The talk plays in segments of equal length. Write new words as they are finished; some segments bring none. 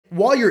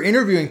while you're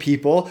interviewing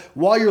people,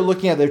 while you're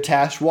looking at their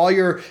tests, while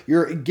you're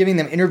giving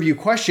them interview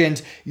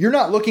questions, you're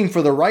not looking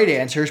for the right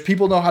answers.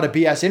 People know how to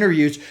BS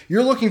interviews.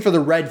 You're looking for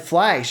the red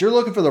flags. You're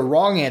looking for the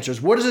wrong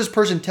answers. What is this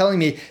person telling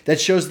me that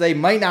shows they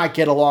might not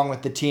get along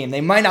with the team? They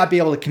might not be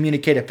able to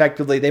communicate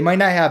effectively. They might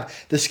not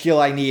have the skill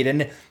I need.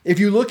 And if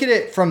you look at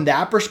it from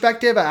that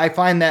perspective, I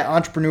find that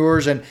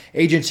entrepreneurs and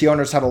agency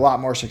owners have a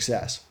lot more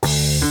success.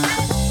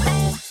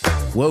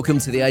 Welcome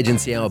to the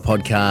Agency Hour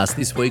podcast.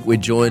 This week we're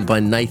joined by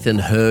Nathan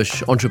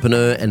Hirsch,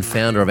 entrepreneur and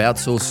founder of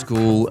Outsource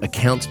School,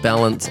 Accounts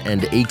Balance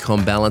and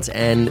Ecom Balance,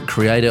 and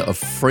creator of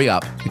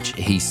FreeUp, which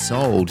he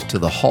sold to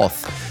the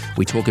Hoth.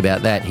 We talk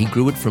about that. He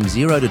grew it from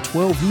 $0 to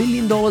 $12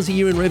 million a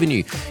year in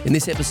revenue. In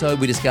this episode,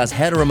 we discuss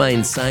how to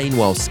remain sane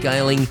while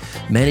scaling,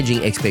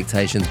 managing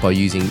expectations by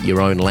using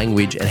your own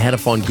language, and how to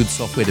find good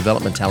software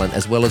development talent,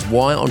 as well as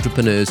why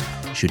entrepreneurs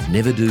should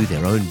never do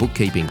their own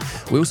bookkeeping.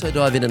 We also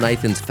dive into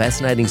Nathan's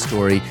fascinating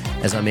story,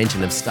 as I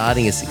mentioned, of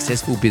starting a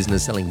successful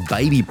business selling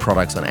baby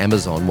products on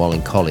Amazon while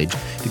in college,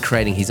 to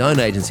creating his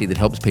own agency that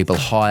helps people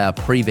hire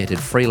pre-vetted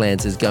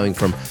freelancers, going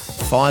from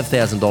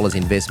 $5,000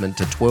 investment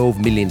to $12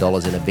 million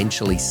and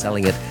eventually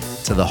selling it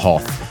to the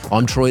Hoth.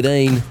 I'm Troy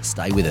Dean.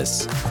 Stay with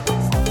us.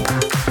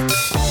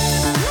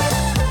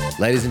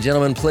 Ladies and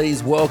gentlemen,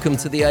 please welcome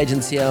to the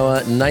Agency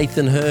Hour,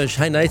 Nathan Hirsch.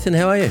 Hey Nathan,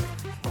 how are you?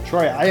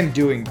 Troy, I am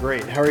doing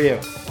great. How are you?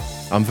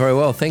 I'm very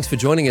well. Thanks for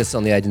joining us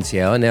on the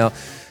Agency Hour. Now,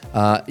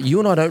 you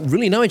and I don't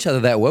really know each other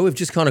that well. We've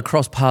just kind of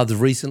crossed paths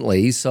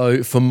recently.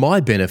 So for my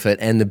benefit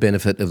and the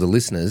benefit of the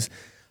listeners,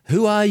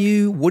 who are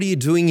you? What are you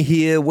doing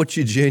here? What's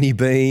your journey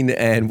been?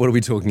 And what are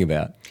we talking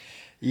about?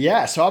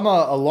 Yeah, so I'm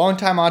a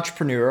longtime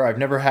entrepreneur. I've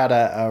never had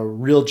a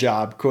real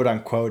job, quote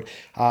unquote.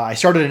 I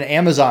started an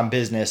Amazon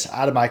business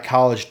out of my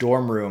college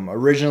dorm room,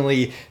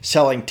 originally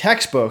selling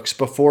textbooks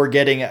before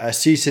getting a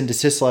cease and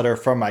desist letter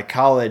from my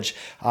college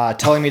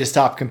telling me to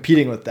stop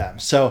competing with them.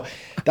 So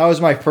that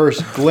was my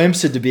first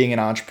glimpse into being an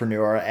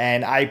entrepreneur.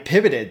 And I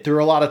pivoted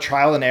through a lot of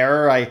trial and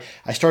error.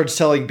 I started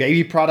selling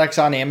baby products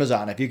on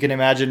Amazon. If you can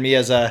imagine me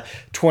as a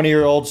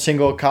 20-year-old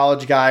single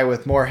college guy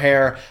with more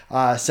hair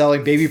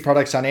selling baby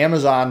products on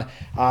Amazon,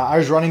 I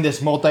was running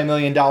this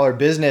multi-million-dollar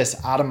business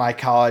out of my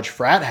college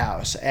frat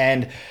house,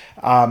 and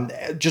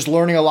just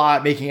learning a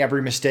lot, making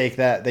every mistake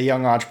that the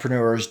young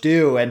entrepreneurs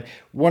do. And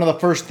one of the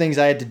first things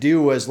I had to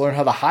do was learn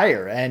how to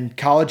hire, and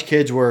college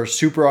kids were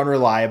super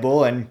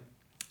unreliable, and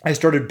I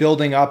started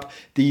building up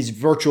these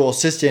virtual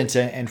assistants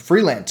and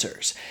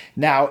freelancers.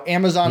 Now,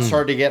 Amazon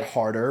started to get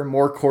harder.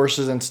 More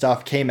courses and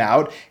stuff came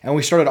out, and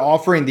we started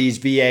offering these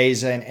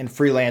VAs and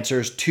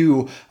freelancers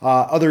to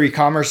other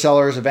e-commerce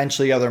sellers,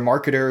 eventually other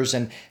marketers,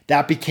 and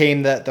that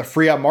became the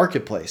FreeUp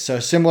marketplace.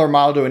 So similar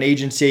model to an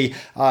agency,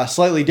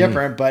 slightly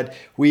different, but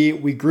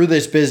we grew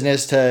this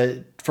business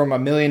from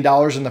 $1 million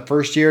in the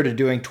first year to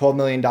doing $12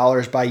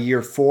 million by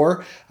year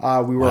 4.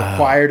 We were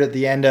acquired at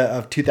the end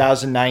of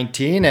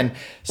 2019. And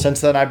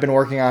since then, I've been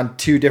working on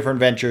 2 different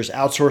ventures: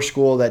 Outsource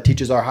School, that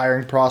teaches our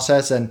hiring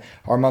process, and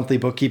our monthly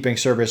bookkeeping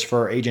service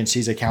for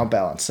agencies, Account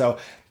Balance. So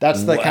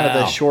that's the kind of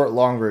the short,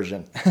 long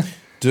version.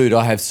 Dude,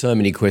 I have so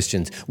many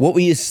questions. What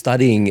were you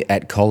studying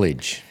at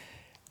college?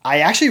 I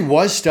actually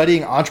was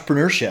studying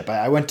entrepreneurship.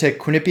 I went to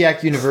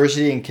Quinnipiac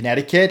University in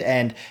Connecticut,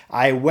 and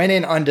I went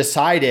in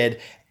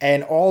undecided.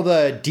 And all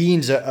the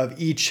deans of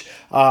each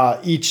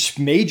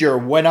major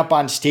went up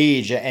on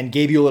stage and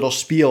gave you a little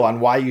spiel on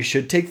why you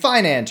should take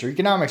finance or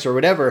economics or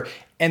whatever.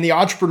 And the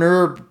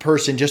entrepreneur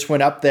person just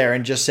went up there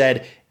and just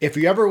said, if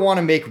you ever want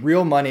to make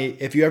real money,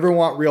 if you ever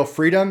want real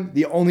freedom,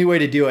 the only way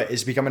to do it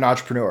is become an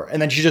entrepreneur.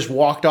 And then she just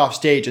walked off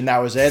stage, and that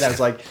was it. I was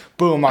like,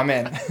 boom, I'm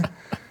in.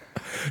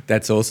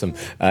 That's awesome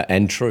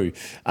and true.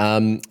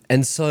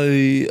 And so,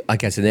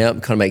 okay, so now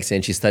it kind of makes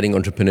sense. You're studying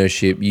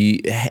entrepreneurship.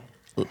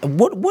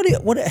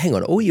 Hang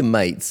on, all your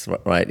mates,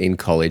 right, in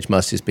college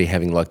must just be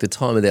having like the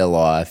time of their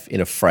life in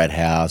a frat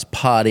house,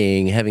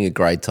 partying, having a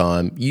great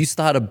time. You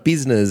start a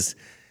business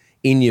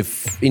in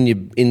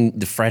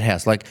the frat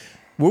house. Like,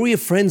 what were your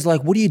friends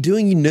like? What are you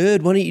doing, you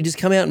nerd? Why don't you just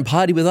come out and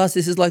party with us?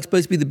 This is like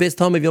supposed to be the best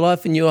time of your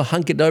life, and you're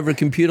hunkered over a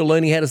computer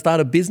learning how to start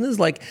a business.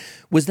 Like,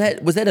 was that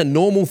a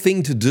normal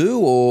thing to do,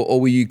 or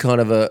were you kind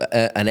of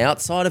an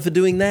outsider for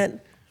doing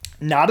that?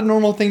 Not a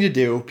normal thing to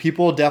do.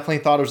 People definitely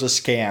thought it was a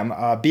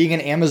scam. Being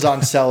an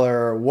Amazon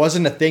seller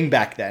wasn't a thing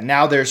back then.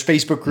 Now there's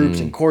Facebook groups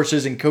and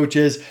courses and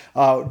coaches.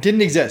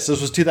 Didn't exist.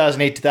 This was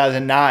 2008,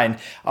 2009.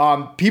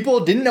 People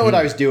didn't know what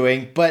I was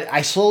doing, but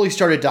I slowly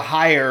started to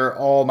hire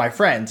all my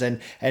friends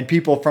and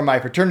people from my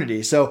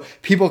fraternity. So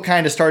people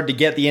kind of started to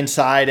get the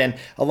inside, and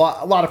a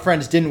lot of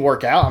friends didn't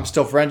work out. I'm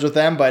still friends with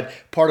them, but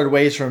parted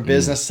ways from a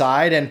business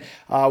side. And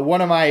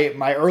one of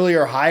my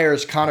earlier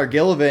hires, Connor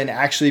Gillivan,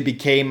 actually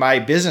became my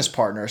business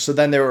partner. So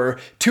then there were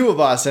 2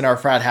 of us in our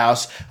frat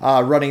house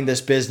running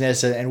this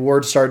business, and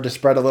word started to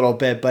spread a little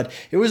bit. But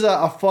it was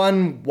a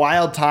fun,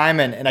 wild time,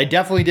 and I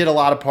definitely did a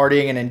lot of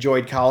partying and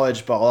enjoyed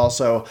college, but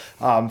also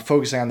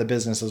focusing on the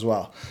business as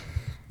well.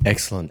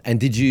 Excellent. And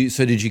did you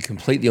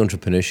complete the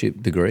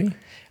entrepreneurship degree?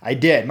 I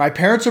did. My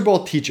parents are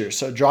both teachers,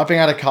 so dropping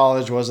out of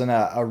college wasn't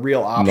a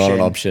real option. Not an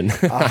option.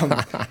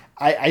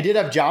 I did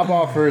have job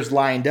offers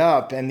lined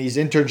up and these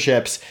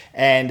internships,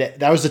 and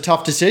that was a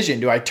tough decision.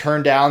 Do I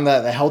turn down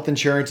the health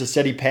insurance, the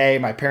steady pay?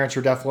 My parents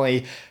were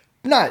definitely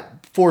not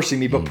forcing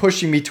me, but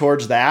pushing me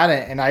towards that.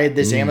 And I had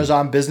this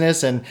Amazon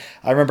business, and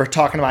I remember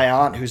talking to my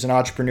aunt, who's an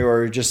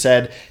entrepreneur, who just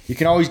said, you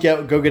can always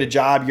go get a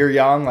job. You're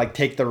young, like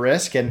take the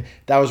risk. And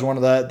that was one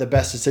of the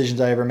best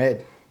decisions I ever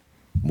made.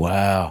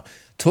 Wow.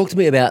 Talk to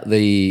me about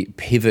the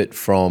pivot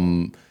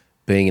from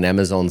being an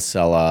Amazon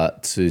seller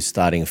to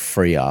starting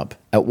FreeUp.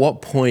 At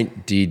what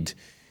point did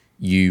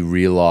you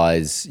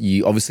realize,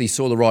 you obviously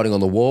saw the writing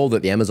on the wall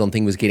that the Amazon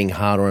thing was getting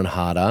harder and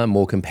harder and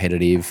more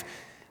competitive.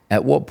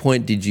 At what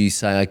point did you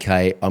say,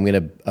 okay, I'm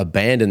going to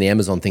abandon the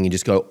Amazon thing and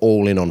just go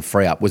all in on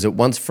FreeUp? Was it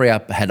once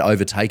FreeUp had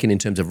overtaken in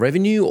terms of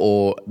revenue,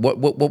 or what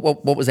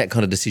was that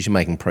kind of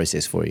decision-making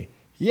process for you?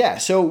 Yeah,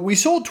 so we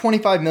sold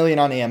 25 million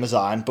on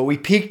Amazon, but we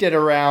peaked at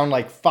around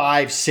like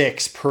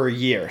 5-6 per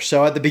year.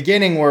 So at the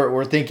beginning,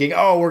 we're thinking,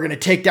 oh, we're going to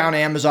take down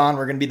Amazon.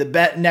 We're going to be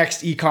the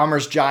next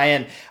e-commerce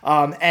giant.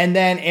 And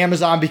then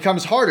Amazon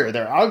becomes harder.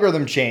 Their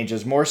algorithm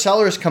changes. More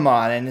sellers come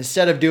on. And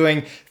instead of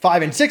doing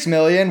 5 and 6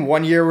 million,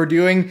 one year we're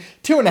doing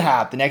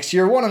 2.5. The next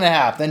year,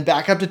 1.5. Then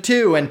back up to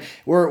 2. And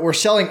we're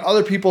selling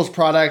other people's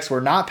products.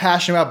 We're not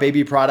passionate about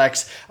baby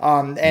products.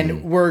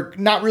 And we're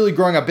not really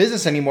growing a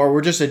business anymore.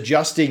 We're just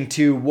adjusting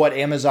to what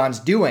Amazon's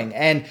doing.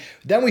 And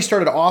then we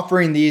started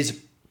offering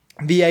these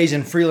VAs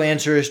and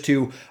freelancers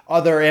to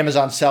other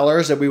Amazon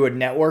sellers that we would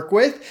network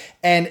with.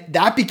 And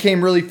that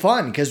became really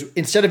fun because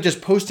instead of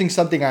just posting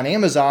something on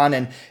Amazon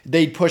and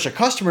they'd push a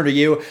customer to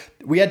you,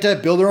 we had to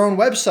build our own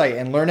website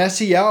and learn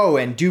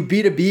SEO and do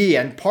B2B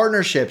and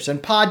partnerships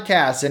and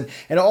podcasts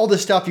and all the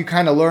stuff you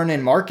kind of learn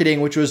in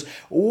marketing, which was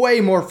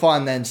way more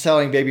fun than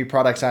selling baby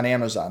products on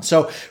Amazon.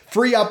 So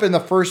FreeUp in the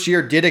first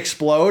year did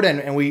explode,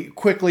 and we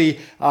quickly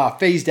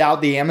phased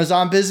out the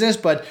Amazon business.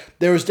 But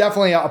there was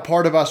definitely a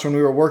part of us when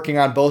we were working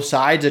on both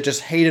sides that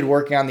just hated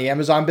working on the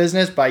Amazon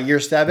business by year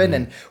 7,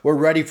 and we're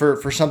ready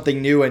for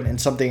something new and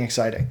something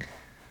exciting.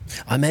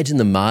 I imagine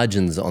the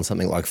margins on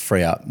something like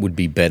FreeUp would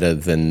be better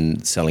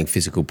than selling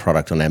physical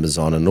product on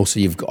Amazon. And also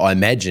I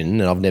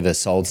imagine, and I've never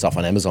sold stuff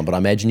on Amazon, but I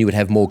imagine you would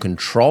have more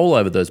control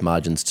over those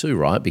margins too,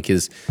 right?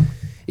 Because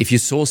if you're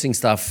sourcing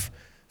stuff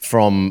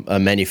from a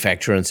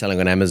manufacturer and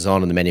selling on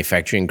Amazon and the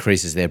manufacturer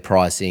increases their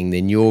pricing,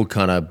 then you're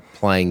kind of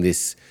playing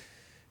this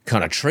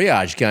kind of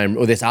triage game,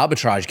 or this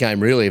arbitrage game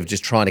really, of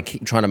just trying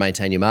to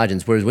maintain your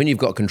margins. Whereas when you've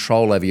got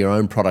control over your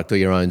own product or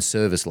your own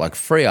service like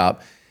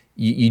FreeUp,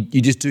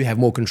 you just do have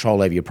more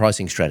control over your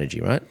pricing strategy,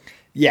 right?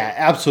 Yeah,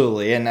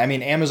 absolutely. And I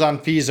mean, Amazon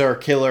fees are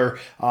killer.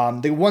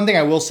 The one thing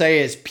I will say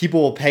is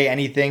people will pay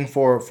anything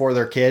for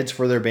their kids,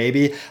 for their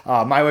baby.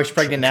 My wife's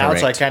pregnant now,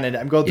 Correct. So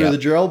I'm going through the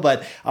drill,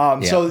 but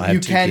so you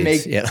can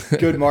make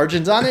good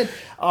margins on it.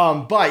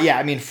 But yeah,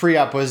 I mean,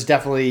 FreeUp was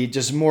definitely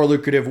just more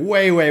lucrative,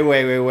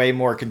 way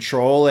more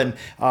control. And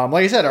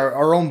like I said,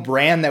 our own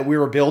brand that we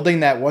were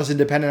building that wasn't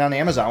dependent on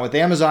Amazon. With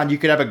Amazon, you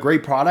could have a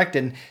great product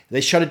and they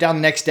shut it down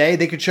the next day.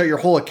 They could shut your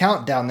whole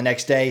account down the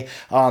next day.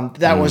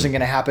 That wasn't going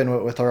to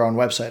happen with our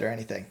own website or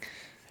anything.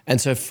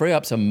 And so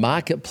FreeUp's a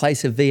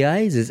marketplace of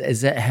VAs.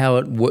 Is that how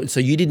it works? So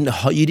you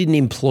didn't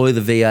employ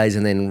the VAs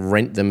and then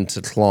rent them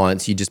to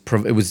clients.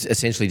 It was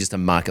essentially just a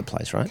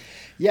marketplace, right?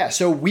 Yeah,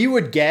 so we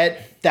would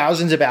get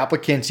thousands of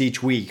applicants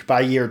each week by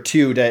year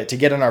 2 to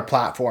get on our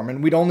platform,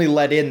 and we'd only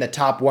let in the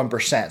top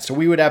 1%. So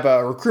we would have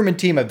a recruitment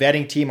team, a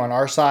vetting team on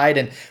our side,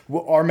 and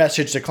our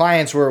message to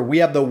clients were we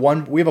have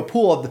a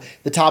pool of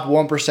the top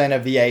 1%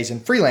 of VAs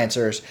and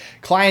freelancers.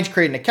 Clients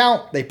create an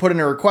account, they put in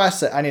a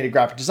request that I need a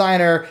graphic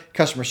designer,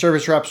 customer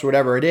service reps,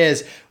 whatever it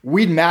is.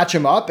 We'd match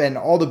them up, and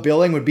all the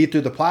billing would be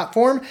through the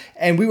platform,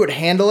 and we would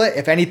handle it.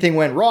 If anything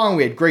went wrong,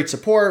 we had great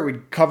support,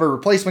 we'd cover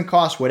replacement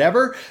costs,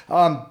 whatever.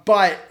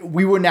 But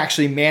we wouldn't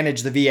actually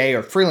manage the VA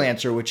or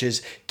freelancer, which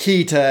is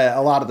key to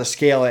a lot of the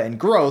scale and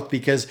growth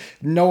because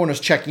no one was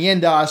checking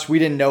into us. We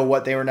didn't know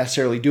what they were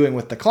necessarily doing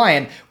with the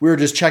client. We were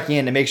just checking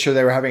in to make sure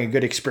they were having a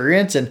good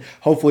experience and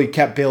hopefully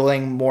kept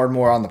billing more and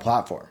more on the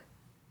platform.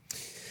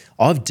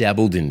 I've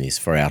dabbled in this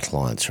for our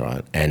clients,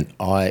 right? And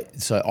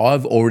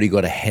I've already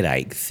got a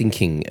headache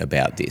thinking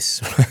about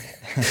this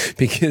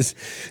because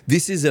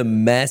this is a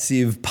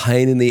massive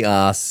pain in the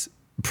ass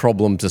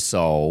problem to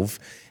solve.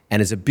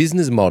 And as a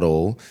business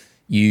model,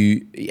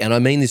 and I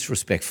mean this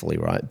respectfully,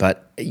 right?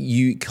 But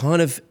you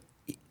kind of,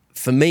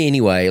 for me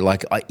anyway,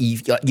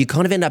 you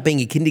kind of end up being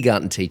a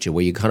kindergarten teacher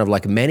where you're kind of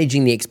like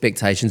managing the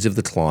expectations of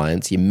the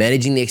clients, you're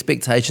managing the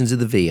expectations of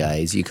the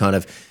VAs,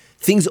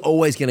 things are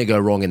always going to go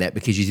wrong in that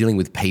because you're dealing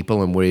with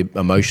people and we're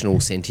emotional,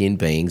 sentient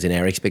beings and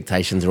our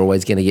expectations are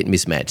always going to get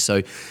mismatched.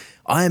 So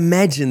I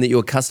imagine that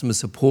your customer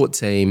support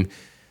team,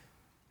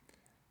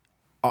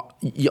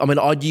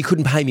 you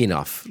couldn't pay me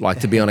enough,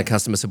 to be on a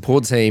customer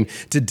support team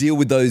to deal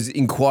with those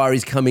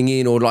inquiries coming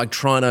in or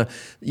trying to,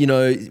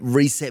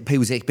 reset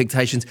people's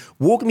expectations.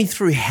 Walk me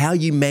through how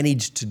you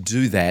managed to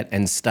do that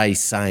and stay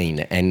sane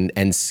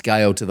and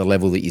scale to the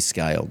level that you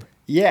scaled.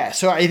 Yeah,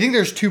 so I think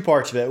there's two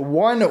parts of it.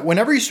 One,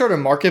 whenever you start a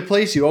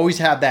marketplace, you always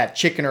have that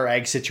chicken or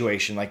egg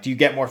situation. Like, do you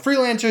get more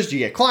freelancers? Do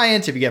you get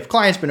clients? If you get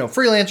clients but no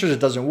freelancers, it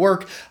doesn't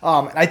work.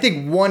 And I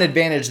think one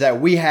advantage that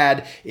we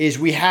had is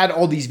we had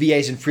all these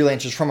VAs and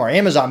freelancers from our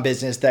Amazon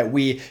business that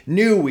we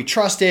knew, we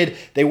trusted.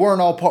 They weren't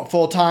all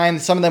full-time.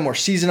 Some of them were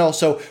seasonal.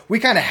 So we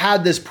kind of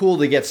had this pool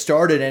to get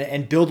started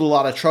and build a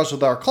lot of trust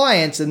with our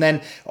clients, and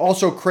then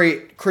also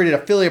created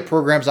affiliate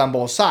programs on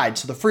both sides.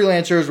 So the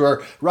freelancers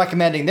were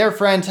recommending their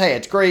friends, hey,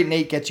 it's great,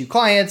 Nate gets you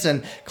clients,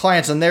 and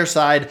clients on their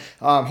side,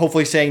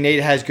 hopefully saying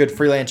Nate has good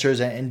freelancers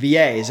and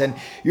VAs. And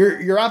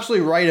you're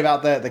absolutely right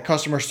about the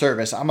customer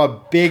service. I'm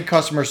a big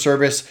customer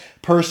service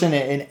person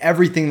in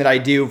everything that I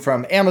do,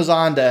 from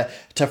Amazon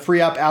to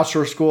free up,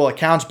 outsource school,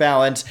 accounts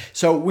balance.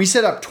 So we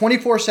set up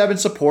 24/7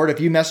 support.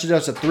 If you message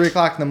us at 3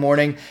 o'clock in the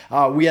morning,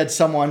 we had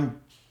someone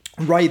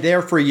right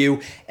there for you.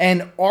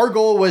 And our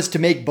goal was to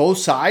make both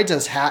sides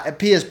as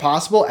happy as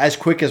possible, as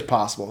quick as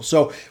possible.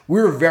 So we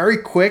were very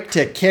quick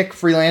to kick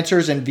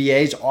freelancers and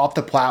VAs off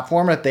the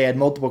platform if they had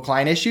multiple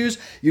client issues.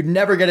 You'd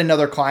never get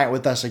another client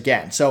with us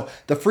again. So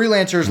the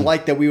freelancers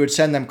liked that we would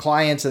send them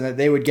clients and that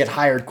they would get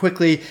hired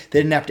quickly. They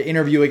didn't have to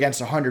interview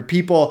against 100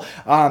 people.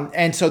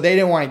 And so they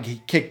didn't want to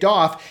get kicked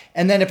off.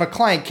 And then if a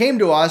client came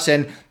to us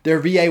and their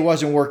VA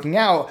wasn't working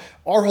out,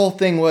 our whole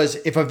thing was,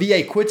 if a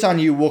VA quits on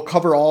you, we'll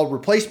cover all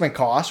replacement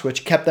costs,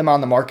 which kept them on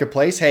the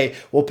marketplace. Hey,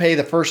 we'll pay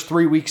the first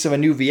 3 weeks of a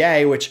new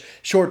VA, which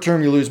short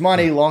term you lose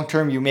money, long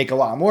term you make a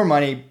lot more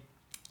money.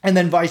 And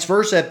then vice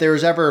versa, if there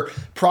was ever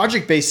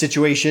project-based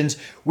situations,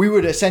 we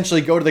would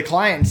essentially go to the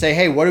client and say,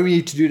 hey, what do we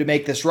need to do to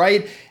make this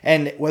right?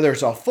 And whether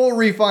it's a full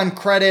refund,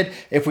 credit,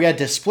 if we had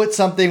to split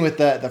something with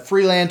the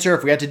freelancer,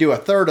 if we had to do a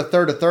third,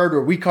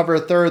 where we cover a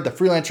third, the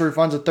freelancer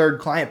refunds a third,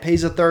 client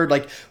pays a third,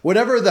 like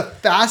whatever the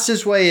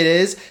fastest way it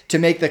is to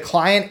make the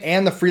client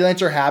and the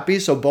freelancer happy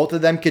so both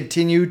of them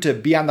continue to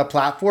be on the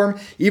platform,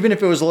 even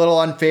if it was a little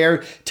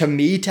unfair to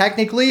me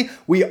technically,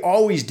 we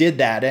always did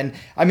that. And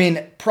I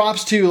mean,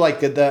 props to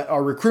like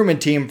our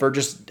recruitment team for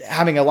just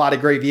having a lot of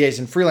great VAs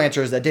and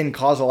freelancers that didn't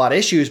cause a lot of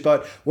issues.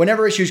 But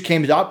whenever issues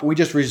came up, we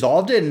just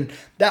resolved it. And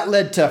that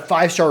led to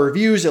 5-star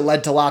reviews. It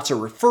led to lots of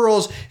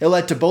referrals. It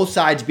led to both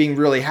sides being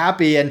really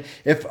happy. And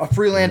if a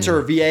freelancer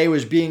or VA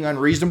was being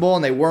unreasonable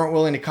and they weren't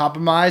willing to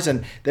compromise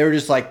and they were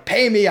just like,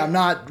 pay me, I'm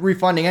not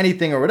refunding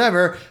anything or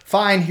whatever,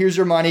 fine, here's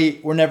your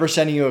money. We're never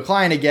sending you a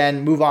client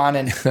again. Move on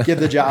and give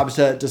the jobs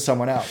to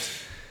someone else.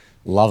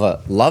 Love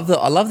it.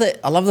 I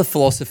love the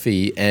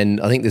philosophy, and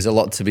I think there's a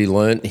lot to be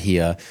learned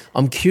here.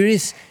 I'm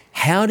curious,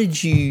 how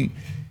did you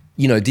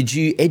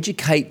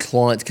educate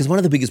clients? Because one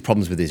of the biggest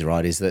problems with this,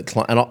 right, is that,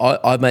 and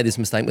I've made this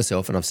mistake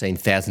myself, and I've seen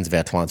thousands of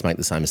our clients make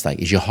the same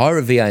mistake, is you hire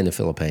a VA in the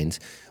Philippines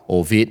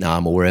or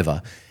Vietnam or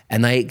wherever,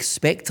 and they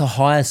expect to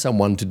hire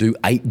someone to do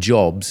 8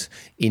 jobs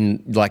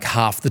in like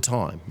half the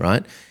time,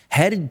 right?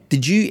 How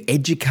did you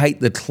educate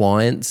the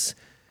clients?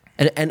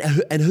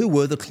 And who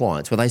were the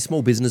clients? Were they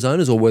small business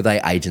owners or were they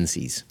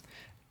agencies?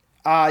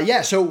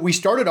 So we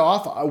started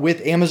off with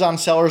Amazon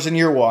sellers in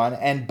year 1,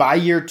 and by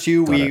year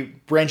 2, we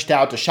branched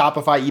out to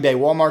Shopify, eBay,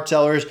 Walmart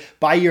sellers.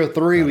 By year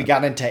 3, we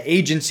got into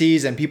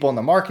agencies and people in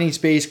the marketing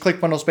space,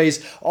 ClickFunnels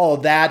space, all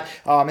of that.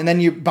 And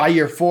then by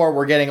year 4,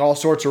 we're getting all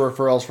sorts of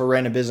referrals for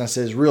random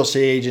businesses, real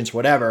estate agents,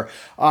 whatever.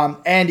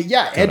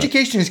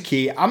 Education is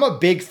key. I'm a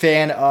big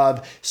fan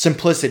of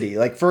simplicity.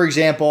 Like, for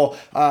example,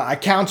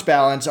 Accounts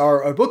Balance,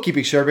 our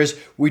bookkeeping service,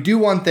 we do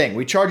one thing.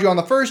 We charge you on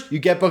the 1st, you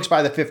get books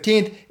by the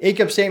 15th,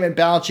 income statement,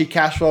 balance sheet,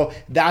 cash flow,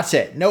 that's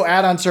it. No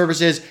add-on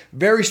services,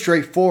 very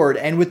straightforward.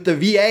 And with the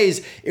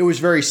VAs, it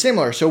was very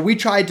similar. So we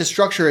tried to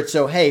structure it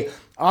so, hey,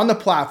 on the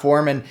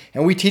platform, and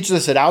we teach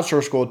this at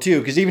Outsource School too,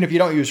 because even if you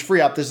don't use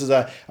FreeUp, this is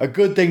a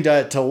good thing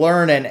to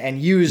learn and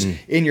use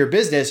in your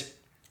business.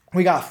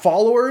 We got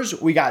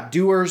followers, we got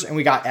doers, and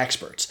we got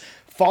experts.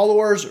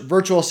 Followers,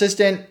 virtual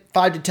assistant,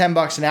 $5 to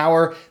 $10 an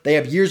hour. They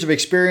have years of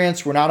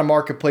experience. We're not a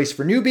marketplace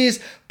for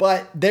newbies,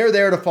 but they're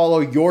there to follow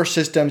your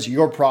systems,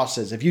 your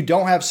process. If you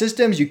don't have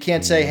systems, you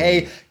can't say,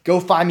 hey, go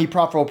find me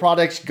profitable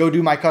products, go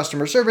do my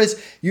customer service.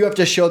 You have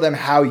to show them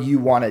how you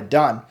want it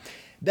done.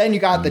 Then you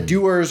got the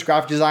doers,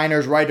 graphic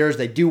designers, writers.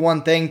 They do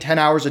one thing 10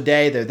 hours a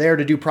day. They're there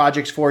to do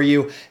projects for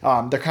you.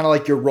 They're kind of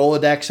like your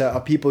Rolodex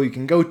of people you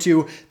can go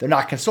to. They're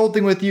not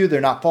consulting with you.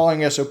 They're not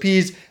following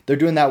SOPs. They're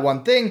doing that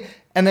one thing.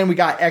 And then we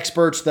got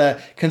experts, the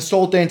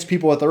consultants,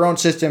 people with their own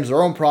systems,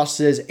 their own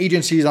processes,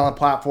 agencies on the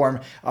platform,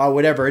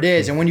 whatever it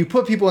is. And when you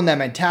put people in that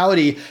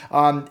mentality,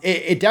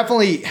 it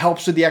definitely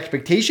helps with the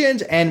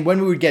expectations. And when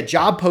we would get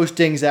job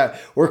postings that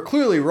were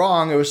clearly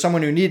wrong, it was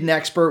someone who needed an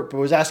expert but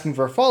was asking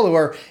for a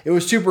follower, it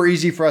was super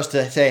easy for us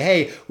to say,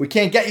 hey, we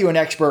can't get you an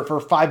expert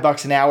for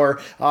 $5 an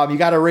hour. You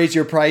got to raise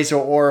your price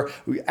or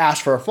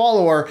ask for a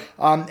follower.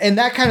 And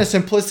that kind of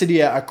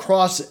simplicity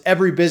across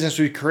every business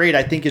we create,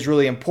 I think is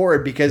really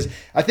important, because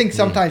I think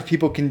sometimes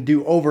people can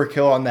do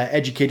overkill on the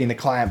educating the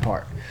client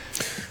part.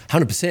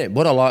 100%.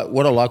 What I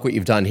like what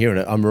you've done here, and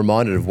I'm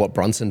reminded of what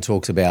Brunson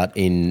talks about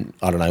in,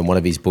 I don't know, one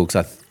of his books.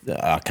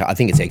 I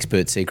think it's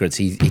Expert Secrets.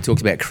 He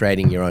talks about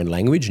creating your own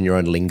language and your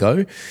own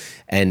lingo,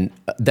 and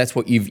that's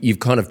what you've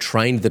kind of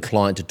trained the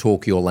client to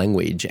talk your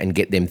language and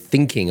get them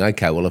thinking.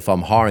 Okay, well, if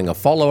I'm hiring a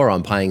follower,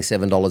 I'm paying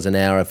 $7 an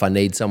hour. If I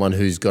need someone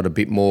who's got a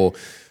bit more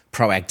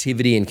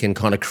proactivity and can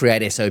kind of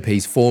create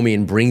SOPs for me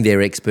and bring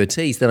their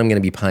expertise, then I'm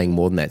going to be paying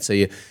more than that. So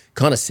you're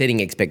kind of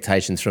setting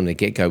expectations from the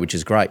get-go, which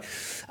is great.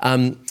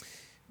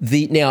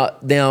 Now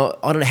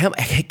I don't know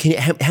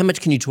how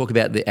much can you talk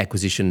about the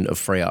acquisition of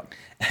FreeUp?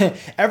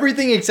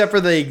 Everything except for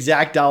the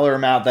exact dollar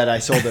amount that I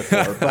sold it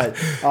for. But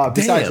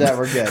besides that,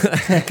 we're good.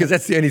 Because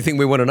that's the only thing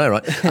we want to know,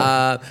 right?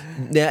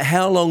 Now,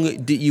 how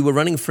long you were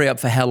running FreeUp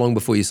for? How long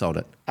before you sold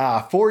it?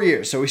 4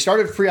 years. So we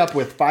started FreeUp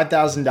with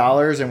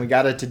 $5,000, and we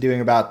got it to doing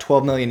about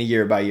 $12 million a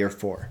year by year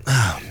 4.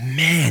 Oh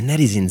man,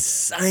 that is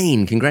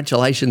insane!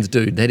 Congratulations,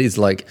 dude. That is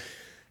like,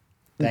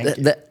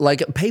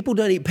 like people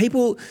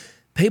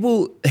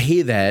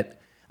hear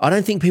that. I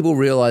don't think people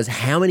realize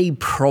how many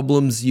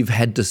problems you've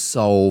had to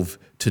solve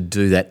to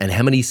do that and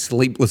how many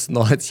sleepless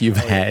nights you've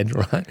had,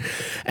 right?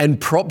 And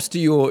props to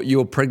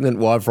your pregnant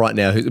wife right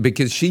now,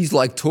 because she's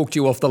like talked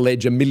you off the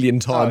ledge a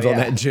million times on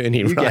that journey,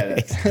 you right?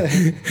 Get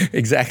it.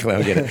 Exactly,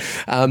 I get it.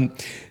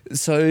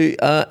 So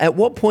at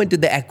what point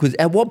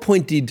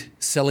did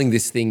selling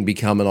this thing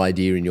become an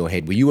idea in your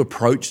head? Were you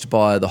approached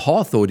by the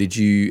Hoth, or did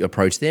you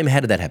approach them? How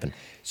did that happen?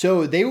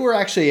 So they were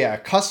actually a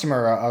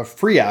customer of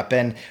FreeUp,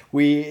 and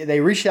they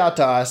reached out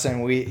to us,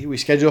 and we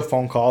scheduled a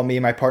phone call, me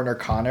and my partner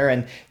Connor,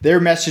 and their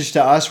message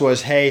to us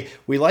was, hey,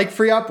 we like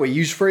FreeUp, we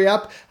use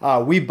FreeUp,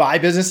 we buy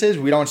businesses,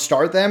 we don't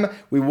start them,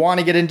 we want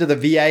to get into the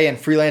VA and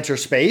freelancer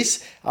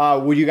space,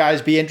 would you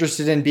guys be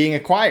interested in being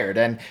acquired?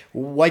 And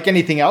like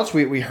anything else,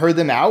 we heard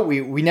them out.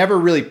 We never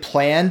really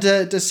planned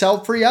to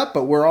sell FreeUp,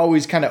 but we're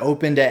always kind of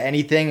open to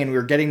anything, and we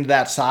were getting to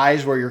that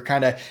size where you're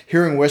kind of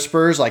hearing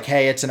whispers like,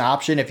 hey, it's an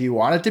option if you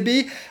want it to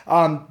be.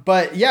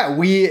 But yeah,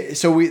 we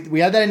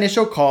had that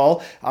initial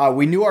call.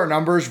 We knew our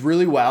numbers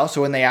really well.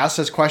 So when they asked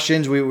us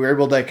questions, we were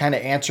able to kind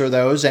of answer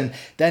those. And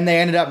then they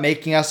ended up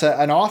making us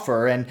an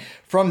offer. And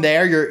from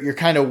there, you're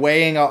kind of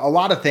weighing a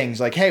lot of things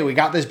like, hey, we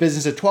got this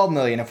business at 12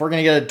 million. If we're going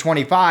to get it at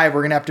 25,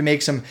 we're going to have to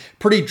make some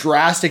pretty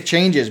drastic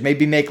changes,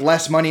 maybe make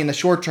less money in the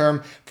short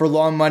term for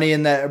more money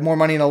in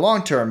the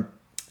long term.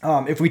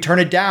 If we turn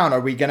it down, are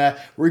we going to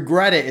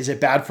regret it? Is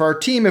it bad for our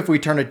team if we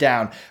turn it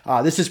down?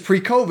 This is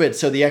pre-COVID,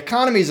 so the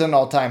economy is at an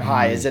all-time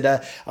high. Is it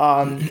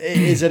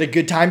a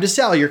good time to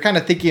sell? You're kind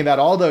of thinking about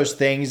all those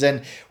things.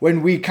 And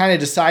when we kind of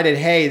decided,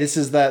 hey, this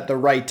is the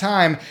right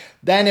time,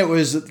 then it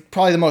was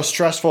probably the most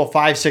stressful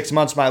 5-6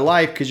 months of my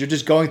life, because you're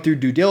just going through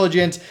due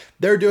diligence.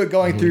 They're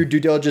going through due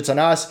diligence on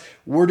us.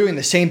 We're doing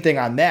the same thing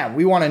on them.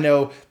 We want to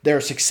know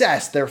their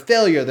success, their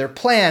failure, their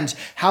plans,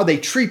 how they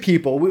treat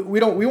people. We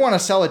want to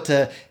sell it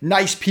to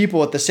nice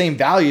people with the same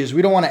values.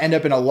 We don't want to end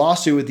up in a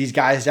lawsuit with these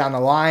guys down the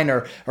line,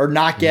 or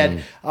not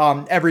get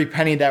every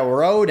penny that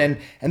we're owed. And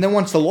then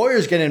once the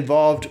lawyers get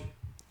involved,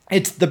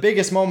 it's the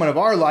biggest moment of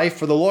our life.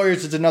 For the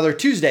lawyers, it's another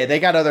Tuesday. They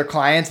got other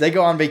clients. They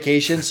go on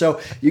vacation.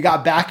 So you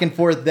got back and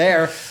forth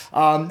there.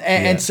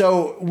 And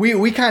so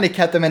we kind of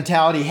kept the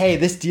mentality, hey,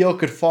 this deal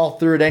could fall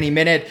through at any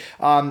minute.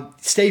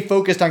 Stay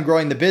focused on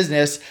growing the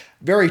business.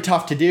 Very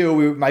tough to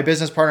do. My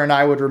business partner and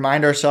I would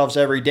remind ourselves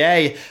every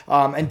day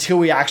until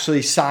we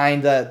actually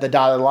signed the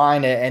dotted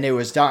line and it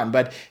was done.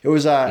 But it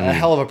was a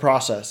hell of a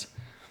process.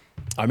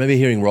 I remember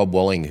hearing Rob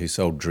Walling, who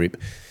sold Drip,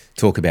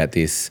 talk about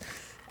this.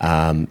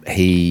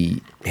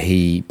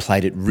 He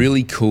played it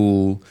really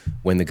cool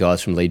when the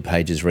guys from Lead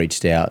Pages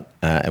reached out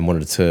and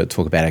wanted to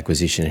talk about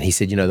acquisition. And he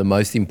said, the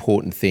most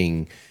important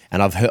thing,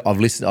 and I've heard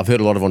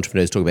a lot of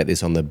entrepreneurs talk about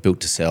this on the Built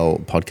to Sell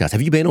podcast.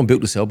 Have you been on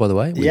Built to Sell, by the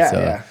way?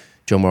 Yeah.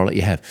 John Morrell,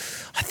 you have.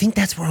 I think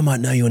that's where I might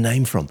know your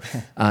name from,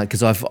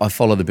 because I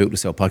follow the Built to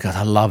Sell podcast.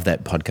 I love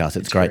that podcast.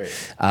 It's great.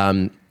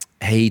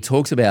 He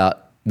talks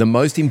about the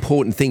most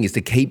important thing is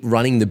to keep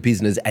running the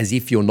business as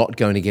if you're not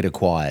going to get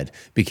acquired,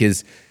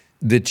 because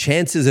the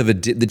chances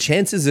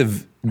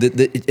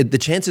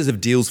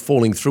of deals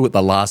falling through at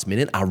the last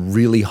minute are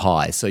really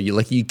high. So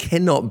you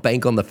cannot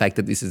bank on the fact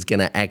that this is going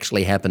to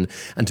actually happen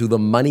until the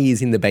money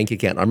is in the bank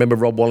account. I remember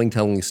Rob Walling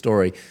telling a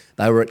story.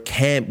 They were at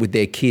camp with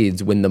their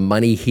kids when the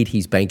money hit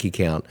his bank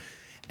account,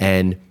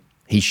 and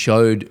he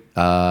showed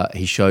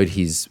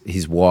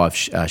his wife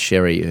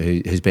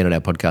Sherry, who's been on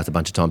our podcast a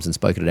bunch of times and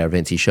spoken at our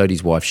events. He showed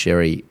his wife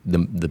Sherry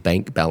the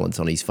bank balance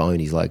on his phone.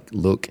 He's like,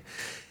 look.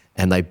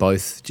 And they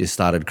both just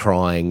started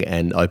crying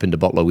and opened a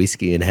bottle of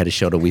whiskey and had a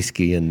shot of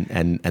whiskey,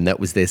 and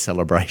that was their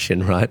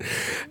celebration, right?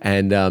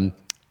 And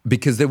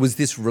because there was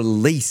this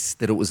release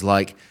that it was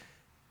like,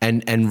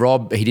 and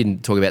Rob, he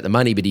didn't talk about the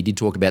money, but he did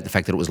talk about the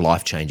fact that it was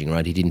life-changing,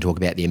 right? He didn't talk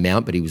about the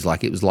amount, but he was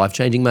like, it was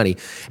life-changing money.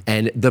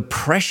 And the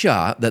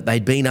pressure that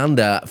they'd been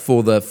under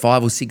for the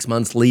 5 or 6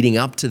 months leading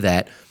up to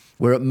that,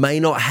 where it may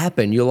not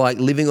happen. You're like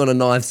living on a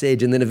knife's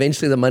edge, and then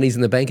eventually the money's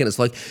in the bank, and it's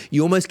like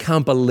you almost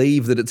can't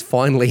believe that it's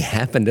finally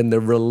happened, and the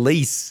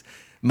release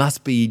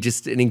must be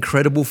just an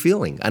incredible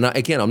feeling. And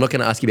again, I'm not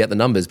going to ask you about the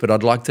numbers, but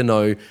I'd like to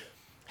know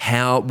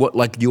what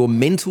like your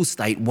mental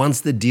state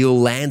once the deal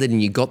landed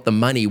and you got the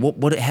money. How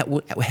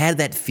did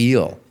that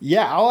feel?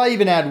 Yeah, I'll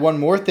even add one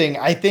more thing.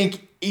 I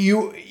think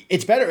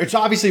it's better. It's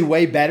obviously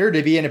way better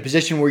to be in a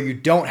position where you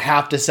don't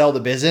have to sell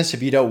the business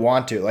if you don't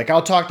want to. Like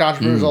I'll talk to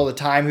entrepreneurs all the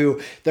time who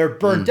they're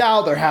burnt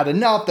out, they're had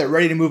enough, they're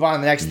ready to move on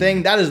to the next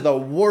thing. That is the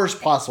worst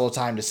possible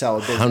time to sell a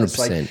business.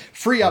 100%. Like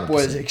Free Up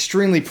was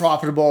extremely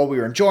profitable. We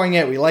were enjoying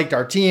it. We liked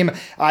our team.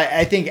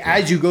 I think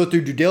as you go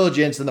through due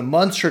diligence and the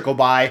months trickle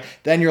by,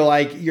 then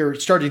you're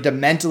starting to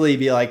mentally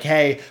be like,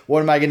 hey,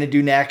 what am I going to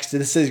do next?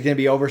 This is going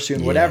to be over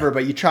soon, whatever.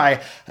 But you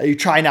try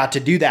not to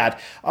do that.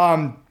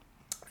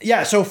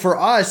 Yeah, so for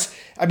us,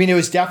 I mean, it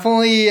was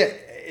definitely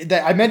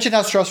I mentioned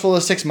how stressful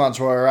the 6 months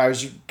were. I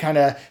was kind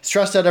of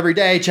stressed out every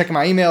day, checking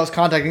my emails,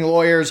 contacting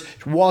lawyers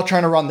while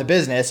trying to run the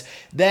business.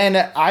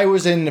 Then I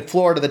was in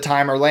Florida at the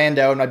time,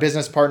 Orlando, and my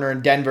business partner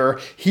in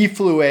Denver, he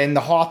flew in.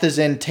 The Hoth is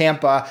in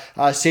Tampa,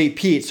 St.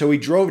 Pete. So we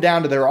drove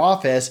down to their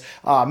office,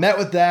 met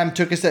with them,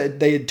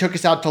 they took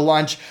us out to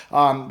lunch.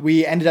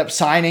 We ended up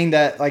signing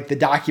the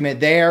document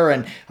there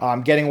and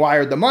getting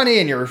wired the money,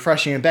 and you're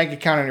refreshing a bank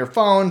account on your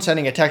phone,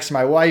 sending a text to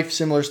my wife,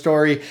 similar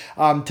story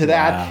to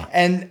that. Wow.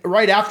 And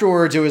right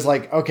afterwards, it was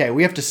like, okay,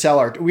 we have to tell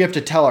our team,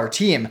 tell our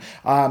team.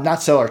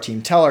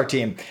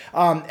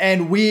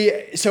 And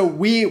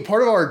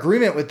part of our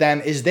agreement with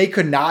them is they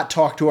could not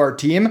talk to our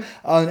team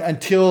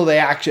until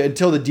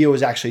the deal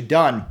was actually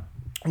done,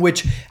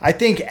 which I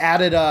think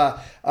added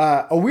a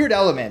weird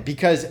element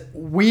because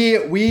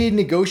we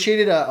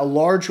negotiated a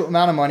large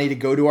amount of money to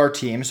go to our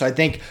team. So I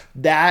think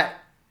that,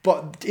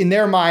 but in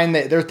their mind,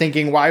 they're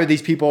thinking, why would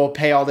these people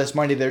pay all this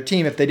money to their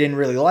team if they didn't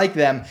really like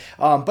them?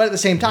 But at the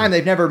same time,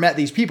 they've never met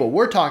these people.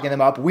 We're talking them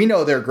up. We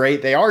know they're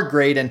great. They are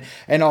great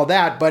and all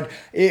that. But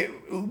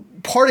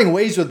parting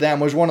ways with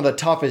them was one of the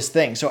toughest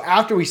things. So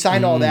after we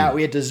signed all that,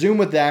 we had to Zoom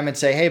with them and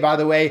say, hey, by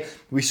the way,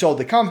 we sold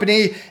the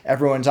company.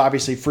 Everyone's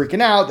obviously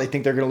freaking out. They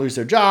think they're going to lose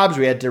their jobs.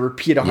 We had to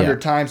repeat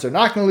 100 times they're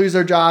not going to lose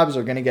their jobs.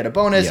 They're going to get a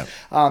bonus,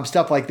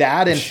 stuff like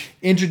that, and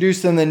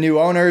introduce them to new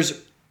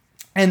owners.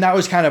 And that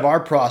was kind of our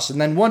process. And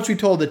then once we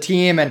told the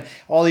team and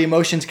all the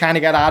emotions kind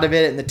of got out of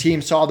it and the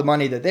team saw the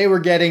money that they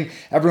were getting,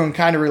 everyone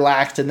kind of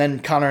relaxed, and then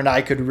Connor and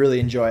I could really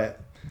enjoy it.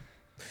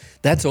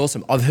 That's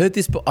awesome. I've heard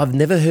this, but I've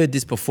never heard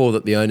this before,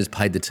 that the owners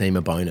paid the team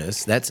a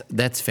bonus. That's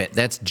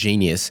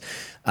genius.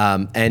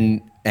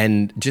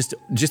 And just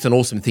an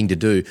awesome thing to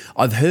do.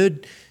 I've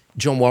heard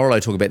John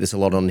Warrilow talk about this a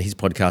lot on his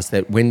podcast,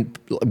 that when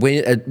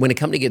a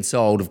company gets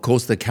sold, of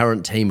course the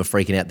current team are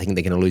freaking out thinking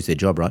they're going to lose their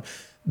job, right?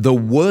 The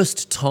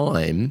worst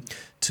time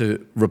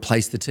to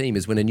replace the team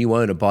is when a new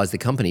owner buys the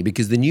company,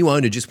 because the new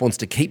owner just wants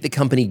to keep the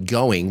company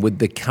going with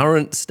the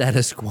current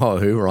status quo,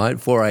 right,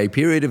 for a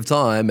period of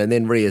time and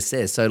then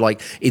reassess. So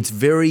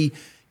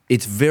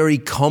it's very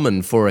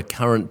common for a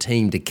current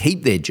team to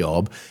keep their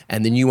job,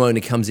 and the new owner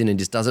comes in and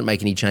just doesn't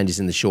make any changes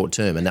in the short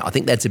term. And I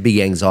think that's a big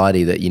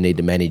anxiety that you need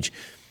to manage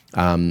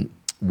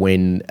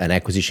when an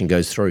acquisition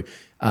goes through.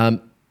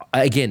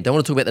 Again, don't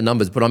want to talk about the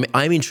numbers, but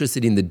I'm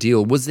interested in the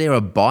deal. Was there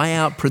a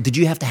buyout? Did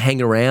you have to hang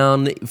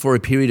around for a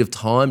period of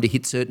time to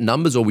hit certain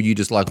numbers, or were you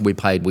just like, we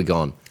paid, we're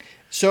gone?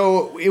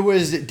 So it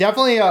was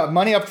definitely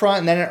money up front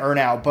and then an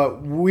earnout,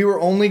 but we were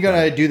only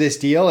going to do this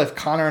deal if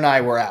Connor and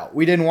I were out.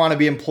 We didn't want to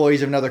be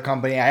employees of another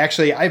company. I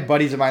have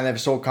buddies of mine that have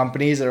sold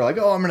companies that are like,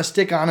 oh, I'm going to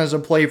stick on as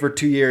an employee for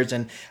 2 years.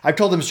 And I've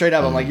told them straight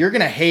up, I'm like, you're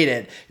going to hate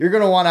it. You're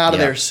going to want out of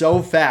there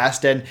so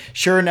fast. And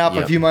sure enough,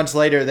 a few months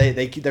later,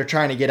 they're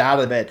trying to get out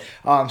of it.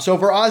 So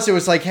for us, it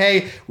was like,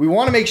 hey, we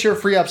want to make sure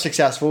Free Up's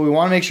successful. We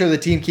want to make sure the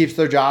team keeps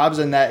their jobs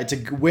and that it's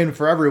a win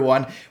for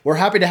everyone. We're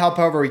happy to help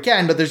however we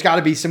can, but there's got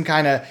to be some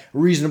kind of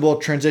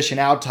reasonable transition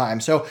out time.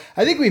 So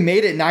I think we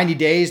made it 90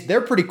 days.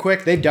 They're pretty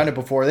quick. They've done it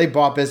before. They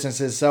bought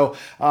businesses. So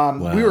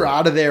we were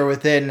out of there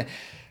within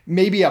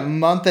maybe a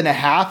month and a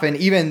half. And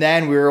even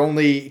then we were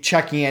only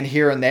checking in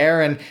here and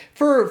there. And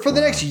for the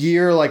next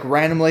year, like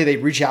randomly, they'd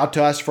reach out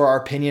to us for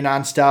our opinion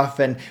on stuff.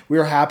 And we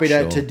were happy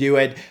to do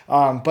it.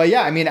 But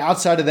yeah, I mean,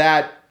 outside of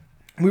that,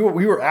 we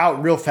were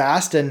out real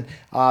fast, and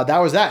that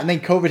was that. And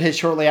then COVID hit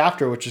shortly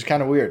after, which was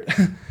kind of weird.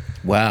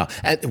 Wow.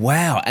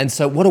 And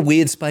so what a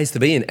weird space to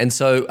be in. And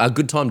so a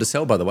good time to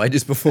sell, by the way,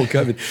 just before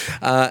COVID.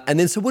 And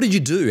then, so what did you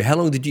do? How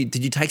long did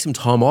you take some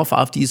time off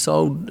after you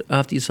sold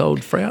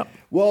Free Up?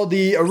 Well,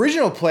 the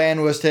original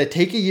plan was to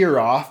take a year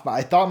off.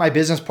 I thought my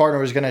business partner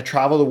was going to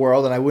travel the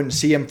world and I wouldn't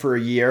see him for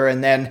a year.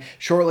 And then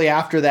shortly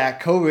after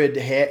that, COVID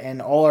hit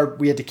and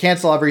we had to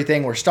cancel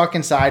everything. We're stuck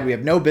inside. We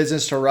have no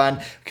business to run.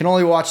 We can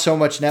only watch so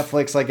much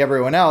Netflix like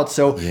everyone else.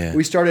 So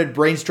we started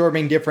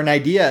brainstorming different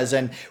ideas,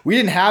 and we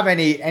didn't have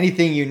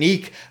anything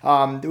unique.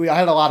 I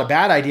had a lot of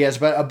bad ideas,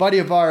 but a buddy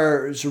of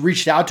ours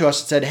reached out to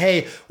us and said,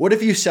 hey, what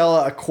if you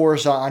sell a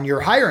course on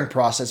your hiring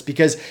process?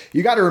 Because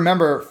you got to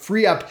remember,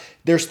 Free Up,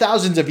 there's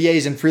thousands of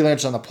VAs and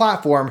freelancers on the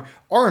platform.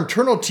 our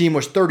internal team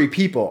was 30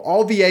 people,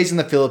 all VAs in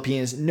the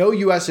Philippines, no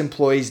US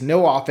employees,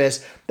 no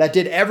office, that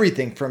did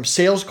everything from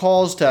sales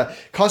calls to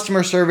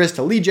customer service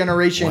to lead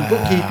generation,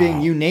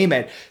 bookkeeping, you name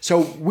it. So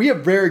we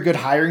have very good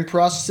hiring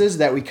processes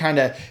that we kind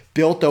of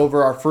built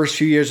over our first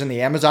few years in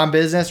the Amazon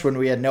business when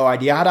we had no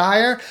idea how to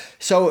hire.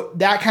 So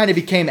that kind of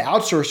became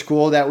Outsource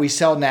School that we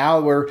sell now,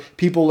 where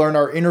people learn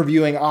our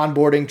interviewing,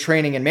 onboarding,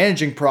 training, and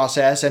managing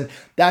process. And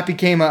that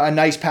became a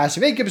nice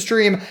passive income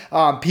stream.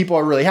 People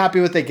are really happy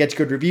with it, gets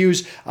good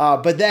reviews.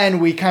 But then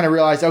we kind of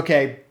realized,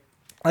 okay,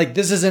 like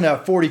this isn't a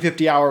 40,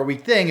 50 hour a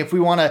week thing. If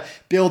we want to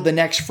build the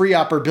next free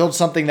up or build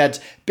something that's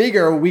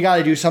bigger, we got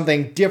to do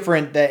something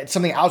different,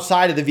 something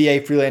outside of the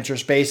VA freelancer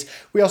space.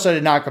 We also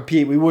did not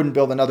compete. We wouldn't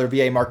build another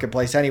VA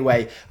marketplace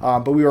anyway,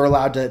 but we were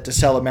allowed to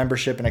sell a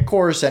membership and a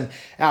course. And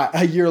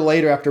a year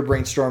later, after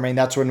brainstorming,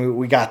 that's when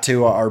we got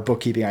to our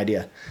bookkeeping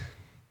idea.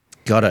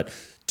 Got it.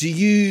 Do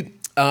you...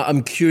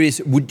 I'm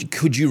curious,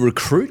 could you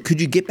recruit?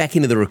 Could you get back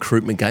into the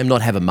recruitment game,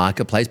 not have a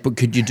marketplace, but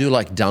could you do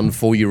like done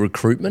for you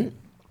recruitment?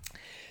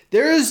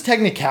 There is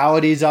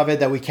technicalities of it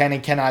that we can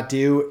and cannot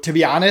do. To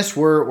be honest,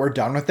 we're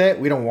done with it.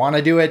 We don't want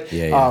to do it.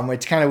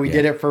 It's kind of, we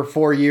did it for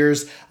 4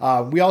 years.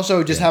 We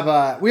also just have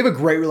a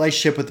great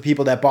relationship with the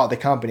people that bought the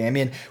company. I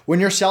mean, when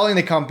you're selling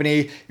the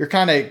company, you're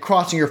kind of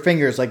crossing your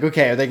fingers like,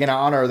 okay, are they going to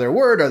honor their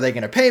word? Are they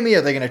going to pay me?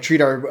 Are they going to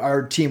treat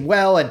our team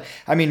well? And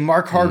I mean,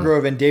 Mark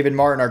Hargrove and David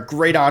Martin are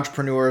great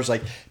entrepreneurs,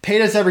 like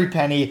paid us every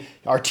penny.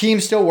 Our team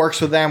still works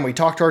with them. We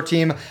talk to our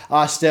team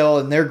still,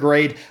 and they're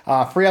great.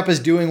 FreeUp is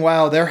doing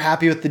well. They're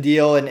happy with the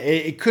deal, and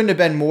it couldn't have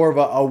been more of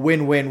a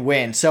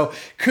win-win-win. So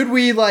could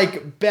we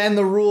like bend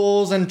the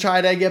rules and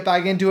try to get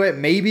back into it?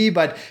 Maybe,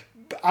 but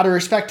out of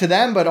respect to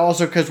them, but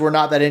also because we're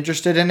not that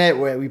interested in it,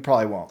 we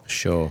probably won't.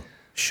 Sure.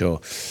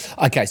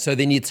 Okay, so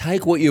then you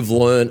take what you've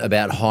learned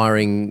about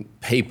hiring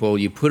people,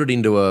 you put it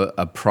into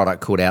a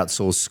product called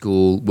Outsource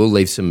School. We'll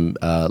leave some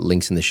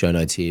links in the show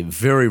notes here.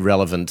 Very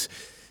relevant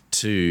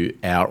to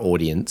our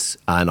audience,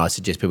 and I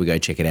suggest people go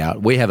check it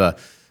out. We have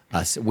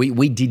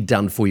we did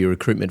done for you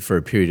recruitment for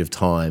a period of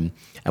time,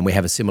 and we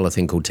have a similar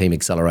thing called Team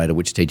Accelerator,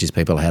 which teaches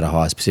people how to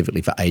hire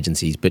specifically for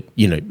agencies. But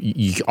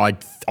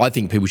I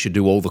think people should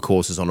do all the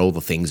courses on all the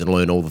things and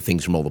learn all the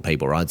things from all the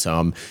people, right? So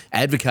I'm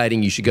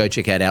advocating you should go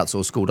check out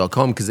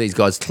outsourceschool.com because these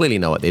guys clearly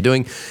know what they're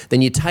doing.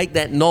 Then you take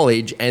that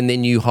knowledge and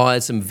then you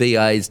hire some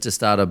VAs to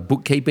start a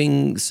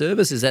bookkeeping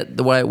service. Is that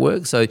the way it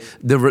works? So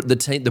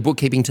the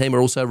bookkeeping team are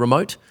also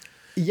remote?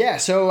 Yeah,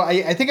 so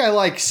I think I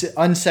like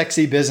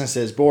unsexy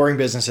businesses, boring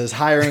businesses,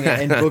 hiring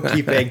and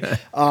bookkeeping.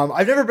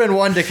 I've never been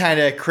one to kind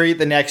of create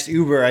the next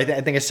Uber. I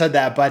think I said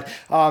that. But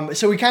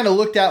so we kind of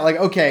looked at like,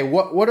 okay,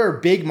 what are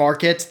big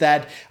markets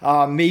that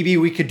maybe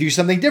we could do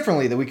something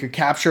differently, that we could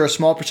capture a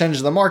small percentage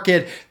of the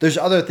market. There's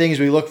other things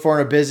we look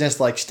for in a business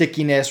like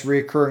stickiness,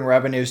 recurring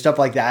revenue, stuff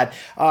like that.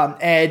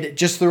 And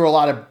just through a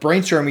lot of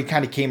brainstorming, we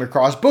kind of came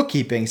across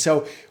bookkeeping.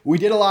 So we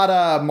did a lot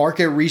of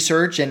market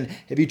research, and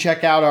if you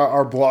check out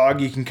our blog,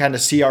 you can kind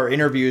of see our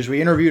interviews.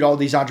 We interviewed all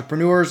these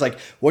entrepreneurs, like,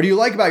 what do you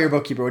like about your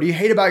bookkeeper? What do you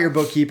hate about your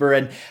bookkeeper?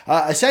 And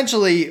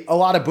essentially, a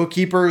lot of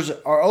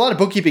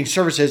bookkeeping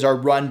services are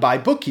run by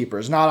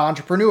bookkeepers, not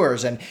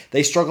entrepreneurs, and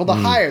they struggle to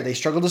hire, they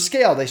struggle to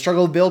scale, they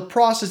struggle to build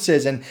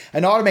processes and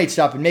automate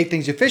stuff and make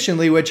things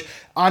efficiently, which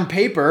on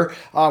paper,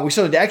 we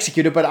still need to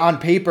execute it, but on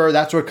paper,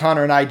 that's what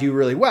Connor and I do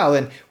really well.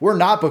 And we're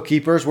not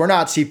bookkeepers, we're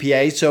not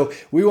CPAs, so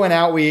we went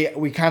out,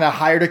 we kind of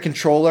hired a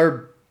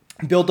controller,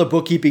 built a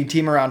bookkeeping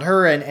team around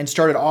her and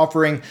started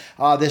offering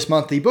this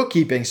monthly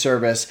bookkeeping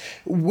service.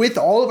 With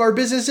all of our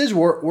businesses,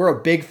 we're a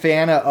big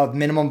fan of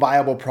minimum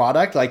viable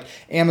product. Like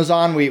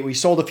Amazon, we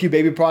sold a few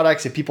baby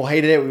products. If people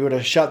hated it, we would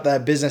have shut the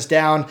business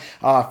down.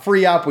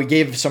 FreeUp, we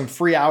gave some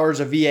free hours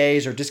of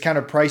VAs or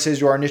discounted prices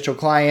to our initial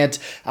clients.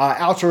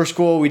 Outsource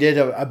School, we did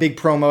a big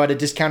promo at a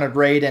discounted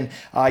rate and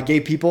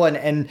gave people,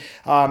 and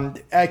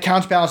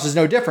Accounts Balance is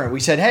no different. We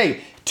said, hey,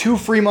 2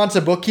 free months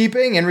of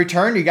bookkeeping. In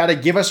return, you got to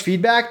give us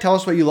feedback. Tell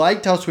us what you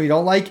like. Tell us what you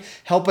don't like.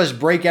 Help us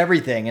break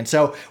everything. And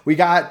so we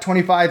got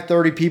 25,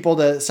 30 people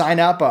to sign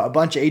up, a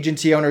bunch of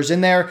agency owners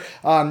in there.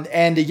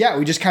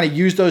 We just kind of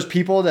use those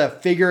people to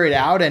figure it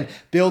out and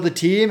build a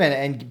team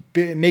and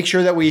make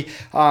sure that we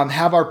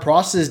have our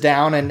processes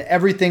down, and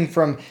everything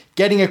from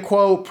getting a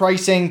quote,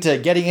 pricing, to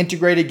getting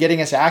integrated, getting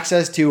us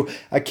access to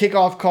a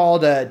kickoff call,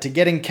 to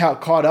getting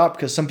caught up,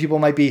 because some people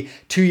might be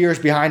 2 years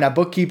behind on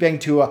bookkeeping,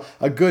 to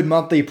a good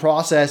monthly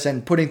process,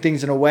 and putting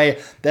things in a way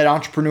that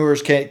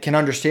entrepreneurs can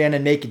understand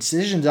and make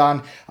decisions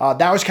on.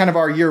 That was kind of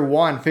our year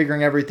one,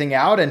 figuring everything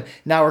out. And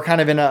now we're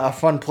kind of in a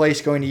fun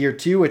place going to year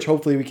 2, which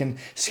hopefully we can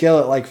scale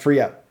it like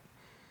FreeUp.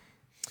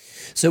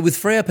 So with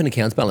FreeUp and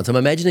Accounts Balance, I'm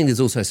imagining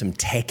there's also some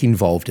tech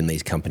involved in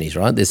these companies,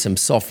 right? There's some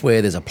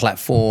software, there's a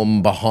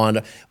platform behind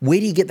it. Where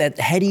do you get that?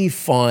 How do you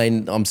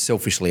find, I'm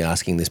selfishly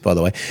asking this, by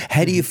the way,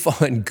 how do you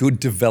find good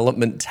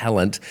development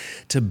talent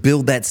to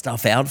build that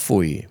stuff out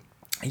for you?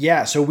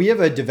 Yeah, so we have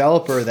a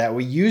developer that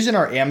we use in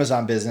our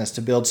Amazon business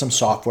to build some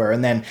software,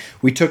 and then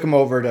we took him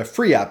over to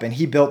FreeUp, and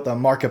he built the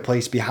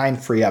marketplace behind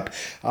FreeUp.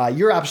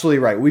 You're absolutely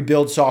right. We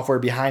build software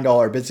behind all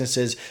our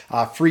businesses.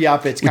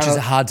 FreeUp, which is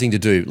a hard thing to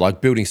do.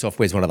 Like building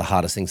software is one of the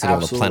hardest things to do on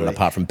the planet,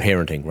 apart from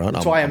parenting, right?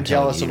 That's why I'm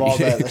jealous of all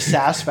the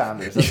SaaS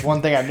founders. That's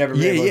one thing I've never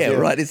been able to do.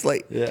 Right. It's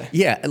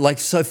like,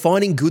 so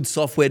finding good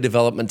software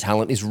development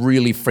talent is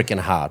really freaking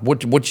hard.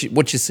 What's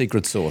your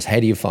secret sauce? How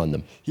do you find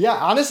them? Yeah,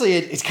 honestly,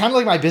 it's kind of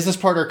like my business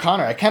partner,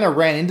 Connor. I kind of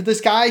ran into this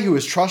guy who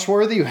was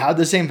trustworthy, who had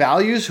the same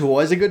values, who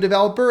was a good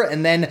developer.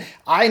 And then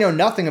I know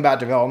nothing about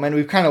development.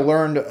 We've kind of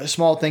learned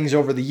small things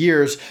over the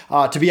years.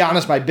 To be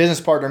honest, my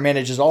business partner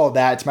manages all of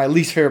that. It's my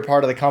least favorite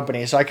part of the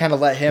company. So I kind of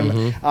let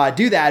him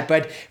do that.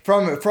 But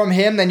from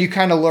him, then you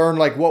kind of learn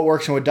like what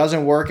works and what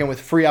doesn't work. And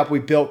with FreeUp, we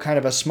built kind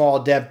of a small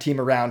dev team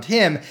around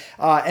him.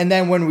 And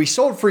then when we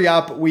sold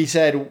FreeUp, we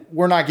said,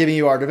 we're not giving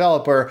you our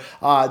developer.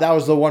 That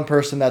was the one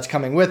person that's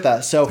coming with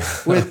us. So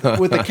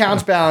with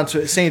accounts balance,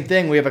 same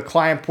thing. We have a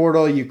client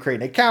portal. You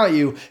create an account,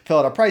 you fill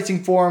out a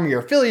pricing form,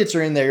 your affiliates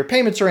are in there, your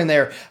payments are in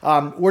there.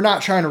 We're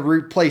not trying to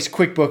replace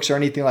QuickBooks or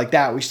anything like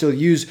that. We still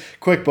use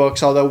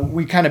QuickBooks, although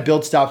we kind of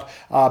build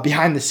stuff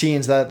behind the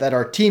scenes that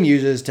our team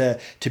uses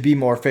to be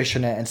more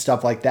efficient and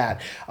stuff like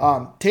that.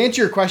 To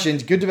answer your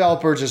questions, good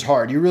developers is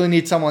hard. You really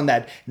need someone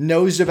that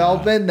knows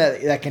development,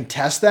 that can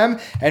test them.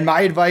 And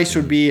my advice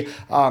would be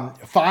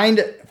find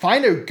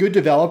a good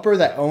developer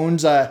that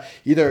owns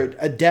either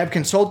a dev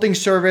consulting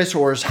service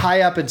or is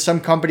high up in some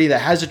company that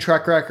has a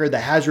track record,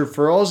 that has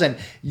referrals, and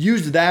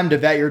use them to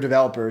vet your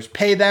developers.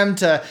 Pay them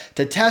to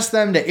test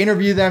them, to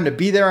interview them, to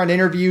be there on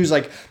interviews.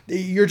 Like,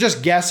 you're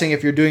just guessing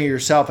if you're doing it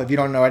yourself if you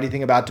don't know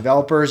anything about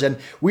developers. And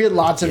we had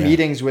lots of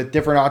meetings with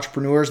different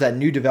entrepreneurs that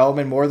knew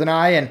development more than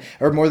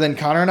more than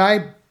Connor and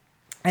I.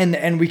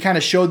 And we kind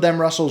of showed them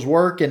Russell's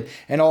work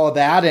and all of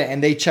that,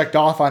 and they checked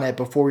off on it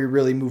before we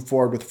really moved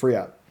forward with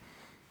FreeUp.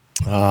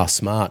 Ah,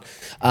 smart.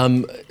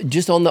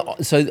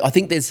 So I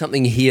think there's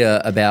something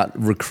here about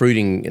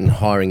recruiting and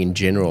hiring in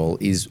general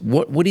is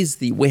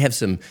we have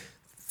some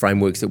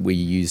frameworks that we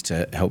use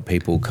to help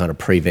people kind of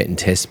pre-vet and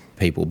test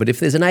people. But if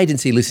there's an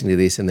agency listening to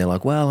this and they're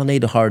like, well, I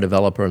need to hire a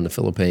developer in the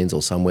Philippines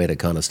or somewhere to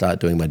kind of start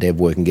doing my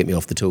dev work and get me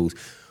off the tools,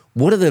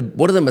 what are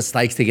the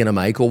mistakes they're going to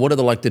make, or what are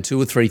the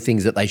two or three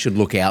things that they should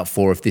look out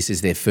for if this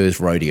is their first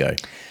rodeo?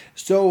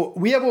 So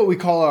we have what we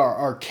call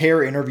our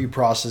CARE interview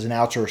process in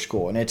Outsource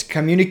School, and it's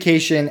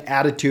communication,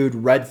 attitude,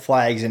 red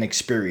flags, and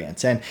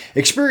experience. And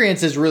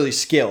experience is really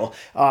skill.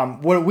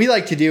 What we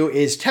like to do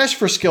is test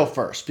for skill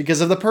first, because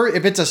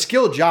if it's a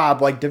skill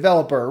job like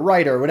developer,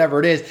 writer,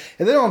 whatever it is, if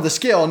they don't have the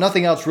skill,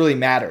 nothing else really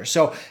matters.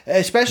 So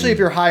especially if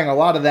you're hiring a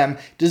lot of them,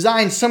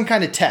 design some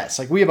kind of test.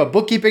 Like we have a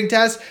bookkeeping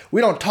test. We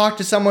don't talk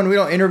to someone, we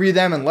don't interview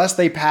them unless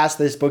they pass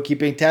this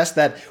bookkeeping test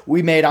that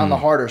we made on the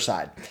harder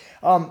side.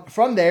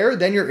 From there,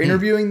 then you're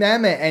interviewing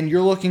them and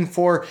you're looking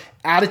for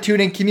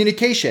attitude and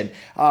communication.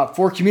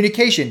 For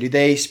communication, do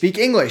they speak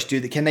English?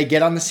 Can they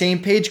get on the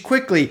same page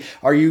quickly?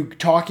 Are you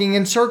talking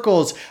in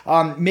circles?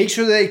 Make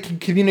sure they can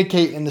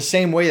communicate in the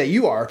same way that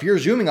you are. If you're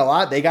Zooming a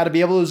lot, they got to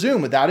be able to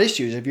Zoom without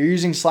issues. If you're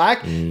using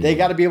Slack, they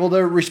got to be able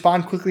to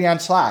respond quickly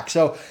on Slack.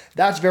 So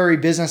that's very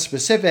business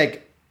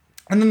specific.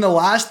 And then the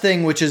last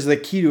thing, which is the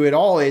key to it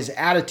all, is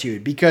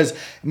attitude, because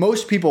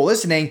most people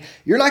listening,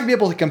 you're not going to be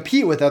able to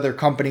compete with other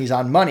companies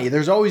on money.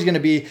 There's always going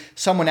to be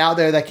someone out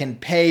there that can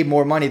pay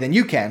more money than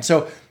you can.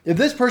 So if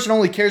this person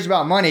only cares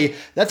about money,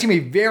 that's going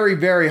to be very,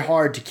 very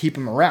hard to keep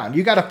them around.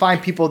 You got to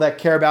find people that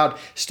care about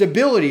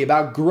stability,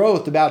 about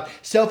growth, about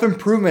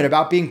self-improvement,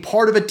 about being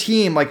part of a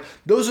team. Like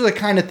those are the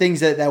kind of things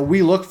that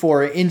we look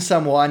for in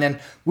someone. And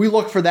we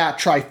look for that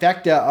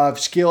trifecta of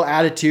skill,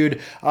 attitude,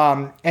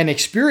 and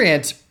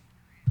experience.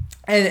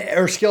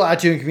 Or skill,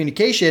 attitude, and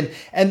communication.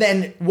 And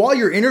then while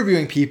you're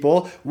interviewing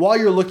people, while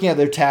you're looking at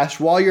their tests,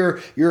 while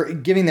you're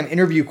giving them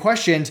interview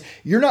questions,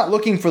 you're not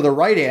looking for the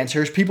right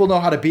answers. People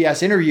know how to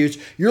BS interviews.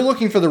 You're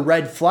looking for the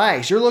red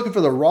flags. You're looking for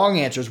the wrong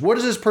answers. What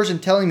is this person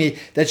telling me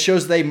that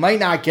shows they might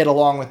not get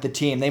along with the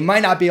team? They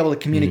might not be able to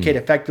communicate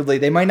effectively.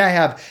 They might not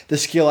have the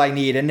skill I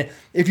need. And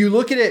if you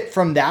look at it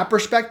from that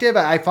perspective,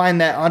 I find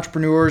that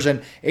entrepreneurs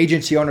and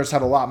agency owners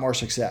have a lot more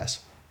success.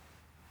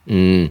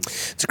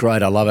 It's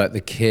great. I love it. The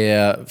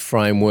CARE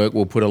framework,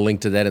 we'll put a link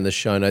to that in the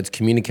show notes.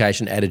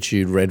 Communication,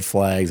 attitude, red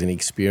flags, and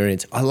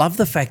experience. I love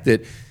the fact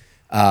that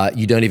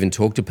you don't even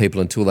talk to people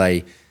until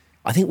I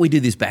think we do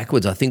this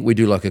backwards. I think we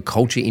do like a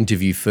culture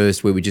interview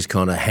first where we just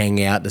kind of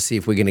hang out to see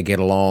if we're going to get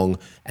along,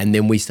 and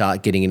then we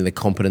start getting into the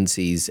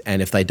competencies,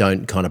 and if they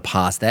don't kind of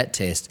pass that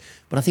test.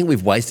 But I think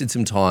we've wasted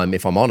some time,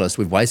 if I'm honest,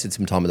 in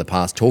the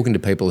past talking to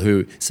people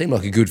who seem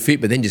like a good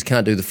fit but then just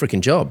can't do the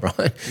freaking job,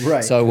 right?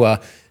 Right.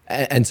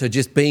 So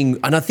just being,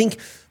 and I think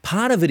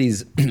part of it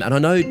is, and I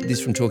know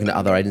this from talking to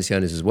other agency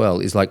owners as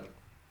well, is like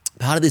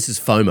part of this is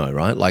FOMO,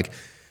 right? Like,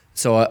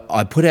 so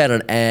I put out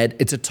an ad.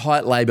 It's a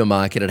tight labour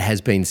market. It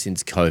has been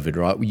since COVID,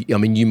 right? I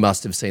mean, you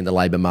must have seen the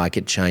labour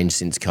market change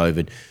since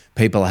COVID.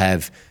 People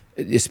have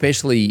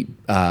especially,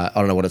 I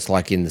don't know what it's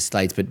like in the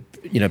States, but,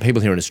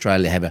 people here in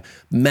Australia have a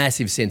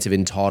massive sense of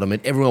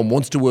entitlement. Everyone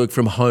wants to work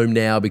from home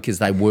now because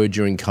they were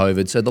during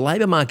COVID. So the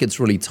labour market's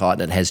really tight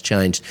and it has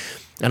changed.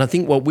 And I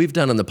think what we've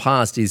done in the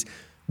past is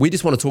we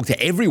just want to talk to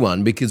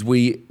everyone because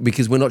we're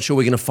not sure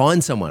we're going to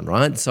find someone,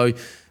 right? So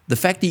the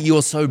fact that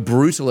you're so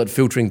brutal at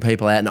filtering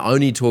people out and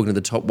only talking to the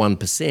top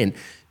 1%,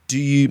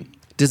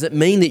 does it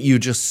mean that you're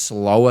just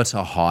slower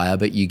to hire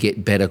but you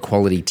get better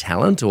quality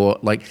talent? Or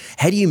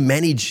how do you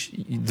manage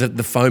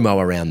the FOMO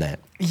around that?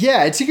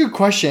 Yeah, it's a good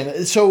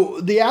question. So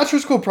the after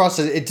school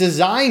process, it's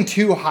designed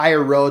to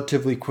hire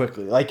relatively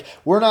quickly.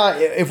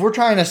 If we're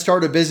trying to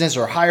start a business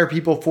or hire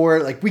people for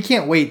it, we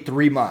can't wait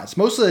 3 months.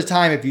 Most of the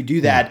time, if you do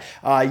that,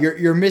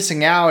 you're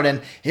missing out.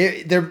 And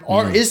there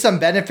is some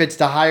benefits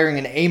to hiring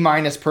an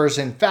A-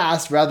 person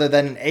fast rather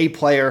than an A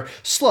player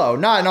slow.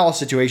 Not in all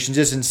situations,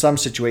 just in some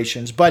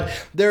situations. But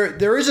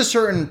there is a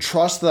certain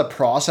trust the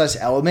process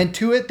element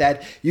to it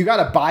that you got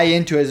to buy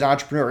into as an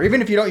entrepreneur.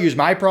 Even if you don't use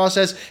my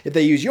process, if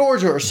they use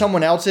yours or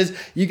someone else's,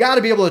 you got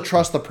to be able to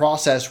trust the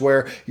process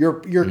where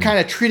you're kind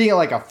of treating it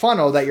like a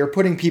funnel that you're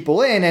putting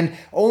people in, and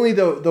only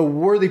the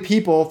worthy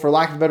people, for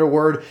lack of a better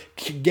word,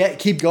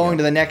 keep going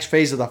to the next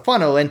phase of the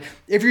funnel. And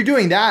if you're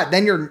doing that,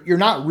 then you're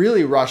not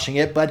really rushing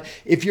it. But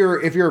if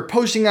you're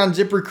posting on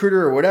ZipRecruiter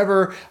or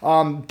whatever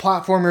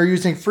platform you're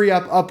using,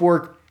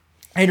 Upwork,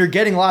 and you're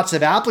getting lots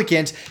of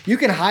applicants, you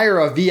can hire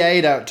a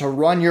VA to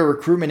run your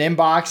recruitment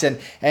inbox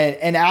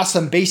and ask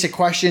some basic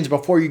questions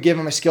before you give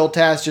them a skill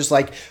test, just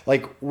like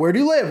where do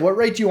you live? What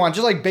rate do you want?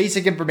 Just like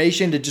basic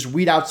information to just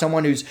weed out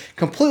someone who's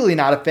completely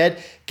not a fit.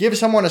 Give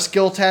someone a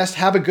skill test,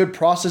 have a good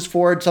process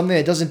for it, something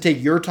that doesn't take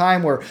your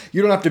time where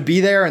you don't have to be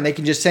there and they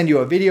can just send you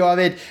a video of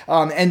it,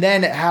 and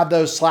then have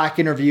those Slack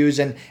interviews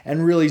and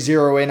really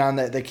zero in on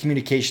the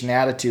communication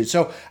attitude.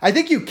 So I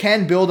think you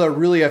can build a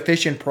really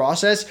efficient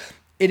process.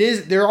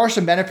 There are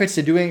some benefits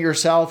to doing it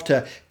yourself,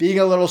 to being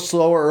a little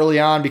slower early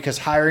on, because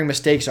hiring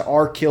mistakes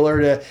are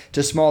killer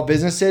to small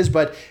businesses,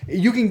 but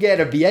you can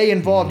get a VA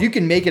involved. You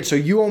can make it so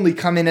you only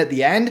come in at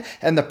the end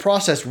and the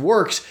process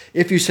works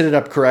if you set it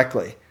up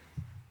correctly.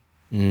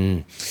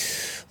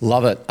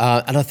 Love it.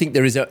 And I think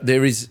there is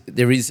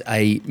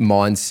a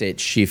mindset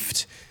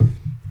shift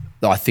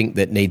I think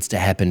that needs to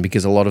happen,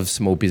 because a lot of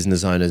small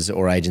business owners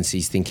or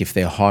agencies think if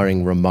they're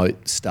hiring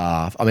remote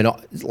staff, I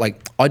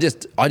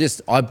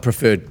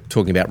prefer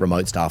talking about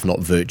remote staff,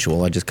 not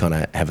virtual. I just kind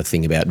of have a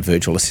thing about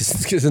virtual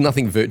assistants because there's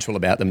nothing virtual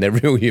about them. They're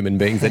real human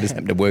beings. They just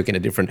happen to work in a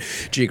different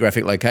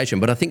geographic location.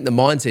 But I think the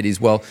mindset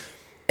is, well,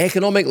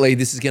 economically,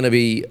 this is going to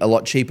be a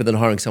lot cheaper than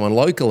hiring someone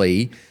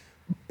locally.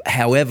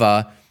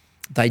 However,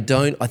 I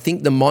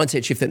think the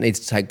mindset shift that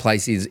needs to take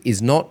place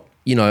is not,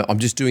 I'm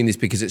just doing this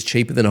because it's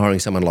cheaper than hiring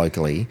someone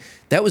locally.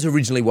 That was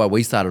originally why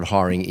we started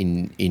hiring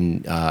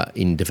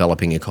in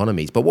developing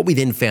economies. But what we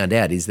then found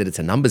out is that it's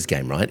a numbers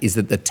game, right? Is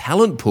that the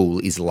talent pool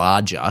is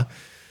larger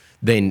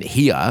than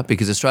here,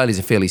 because Australia is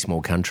a fairly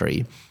small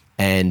country.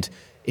 And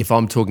if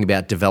I'm talking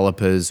about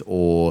developers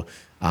or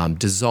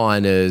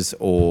designers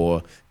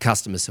or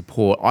customer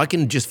support, I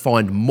can just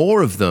find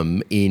more of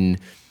them in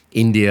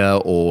India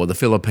or the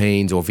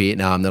Philippines or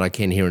Vietnam than I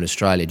can here in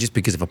Australia, just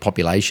because of a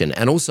population.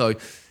 And also,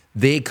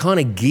 they're kind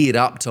of geared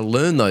up to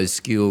learn those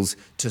skills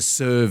to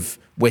serve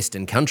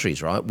Western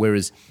countries, right?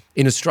 Whereas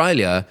in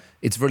Australia,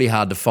 it's really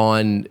hard to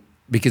find,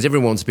 because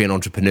everyone wants to be an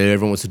entrepreneur,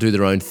 everyone wants to do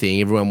their own thing,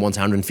 everyone wants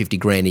 150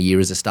 grand a year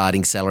as a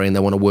starting salary, and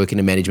they want to work in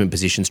a management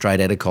position straight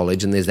out of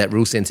college, and there's that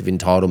real sense of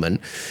entitlement,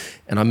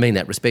 and I mean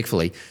that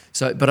respectfully.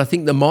 So, but I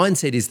think the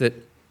mindset is that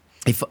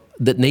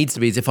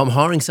if I'm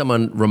hiring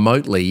someone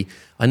remotely,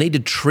 I need to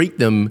treat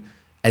them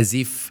as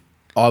if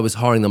I was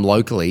hiring them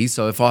locally.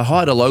 So if I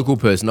hired a local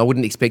person, I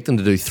wouldn't expect them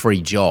to do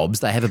 3 jobs.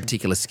 They have a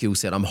particular skill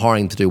set. I'm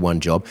hiring to do 1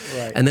 job.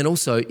 Right. And then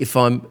also, if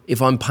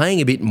I'm paying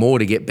a bit more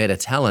to get better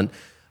talent,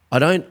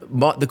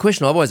 the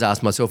question I've always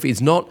asked myself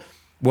is not,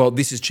 well,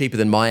 this is cheaper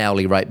than my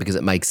hourly rate because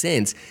it makes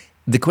sense.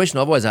 The question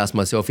I've always asked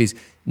myself is,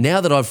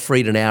 now that I've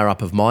freed an hour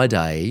up of my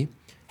day,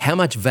 how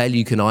much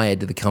value can I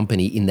add to the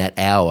company in that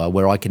hour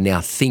where I can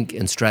now think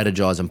and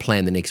strategize and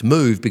plan the next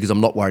move, because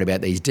I'm not worried about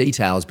these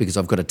details because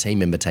I've got a team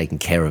member taking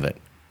care of it?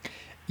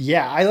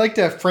 Yeah, I like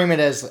to frame it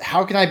as,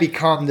 how can I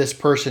become this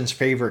person's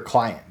favorite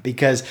client?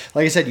 Because,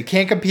 like I said, you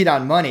can't compete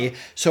on money.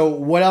 So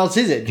what else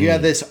is it? Do you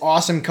have this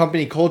awesome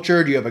company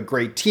culture? Do you have a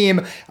great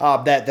team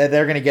that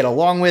they're going to get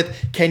along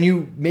with? Can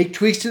you make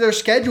tweaks to their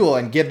schedule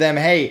and give them,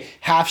 hey,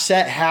 half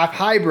set, half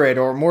hybrid,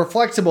 or more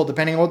flexible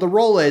depending on what the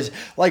role is?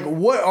 Like,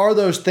 what are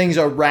those things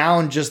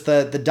around just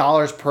the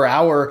dollars per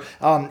hour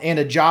and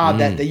a job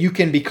that you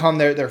can become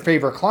their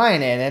favorite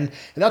client in? And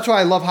that's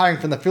why I love hiring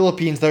from the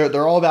Philippines.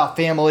 They're all about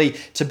family.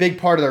 It's a big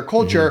part of their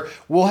culture.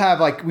 We'll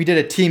have, we did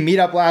a team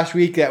meetup last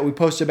week that we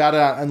posted about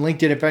it on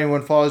LinkedIn if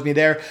anyone follows me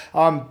there.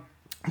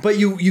 But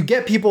you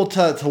get people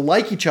to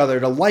like each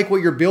other, to like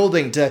what you're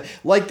building, to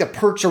like the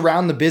perks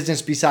around the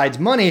business besides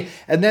money,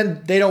 and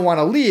then they don't want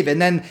to leave. And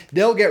then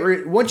they'll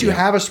get once you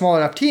have a small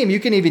enough team,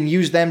 you can even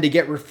use them to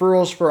get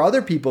referrals for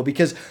other people,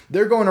 because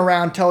they're going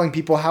around telling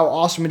people how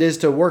awesome it is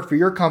to work for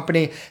your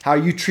company, how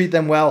you treat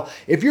them well.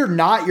 If you're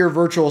not your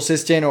virtual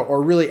assistant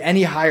or really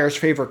any hire's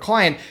favorite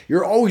client,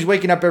 you're always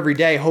waking up every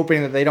day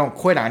hoping that they don't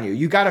quit on you.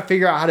 You got to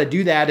figure out how to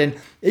do that, and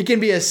it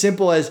can be as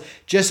simple as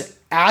just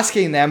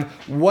asking them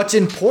what's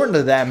important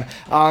to them,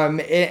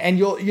 and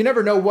you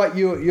never know what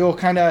you'll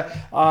kind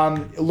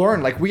of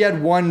learn. Like, we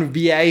had one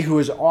VA who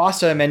was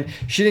awesome, and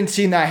she didn't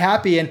seem that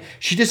happy, and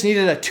she just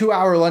needed a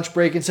 2-hour lunch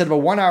break instead of a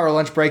 1-hour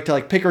lunch break to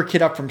like pick her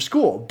kid up from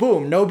school.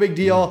 Boom, no big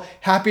deal,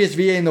 happiest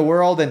VA in the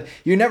world. And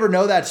you never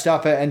know that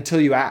stuff until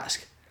you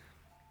ask.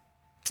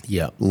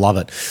 Yeah, love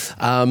it.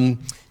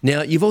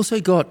 Now you've also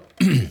got.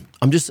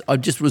 I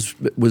just was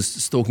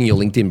stalking your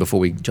LinkedIn before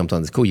we jumped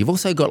on this call. You've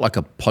also got like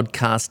a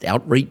podcast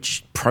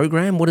outreach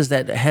program. What is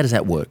that? How does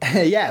that work?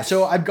 Yeah,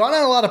 so I've gone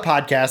on a lot of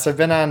podcasts. I've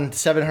been on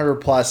 700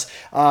 plus,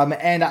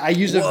 and I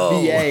use a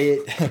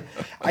VA.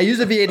 I use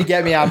a VA to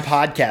get me on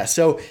podcasts.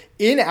 So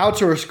in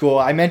Outsource School,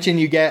 I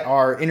mentioned you get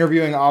our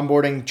interviewing,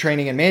 onboarding,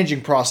 training, and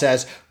managing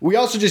process. We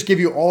also just give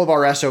you all of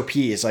our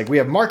SOPs. Like, we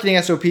have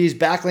marketing SOPs,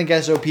 backlink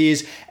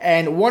SOPs,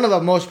 and one of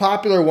the most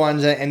popular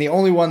ones, and the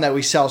only one that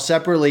we sell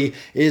separately,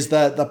 is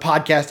the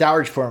podcast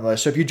outreach formula.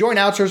 So if you join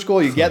Outsource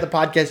School, you get the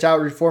podcast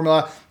outreach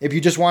formula. If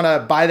you just want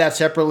to buy that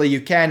separately,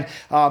 you can.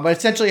 But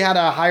essentially, how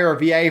to hire a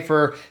VA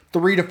for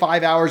 3 to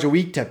 5 hours a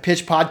week to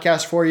pitch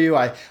podcasts for you.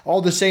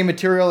 All the same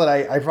material that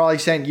I probably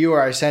sent you,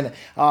 or I sent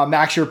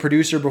Max, your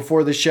producer,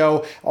 before the show.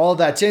 All of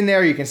that's in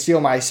there. You can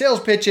steal my sales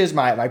pitches,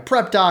 my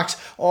prep docs,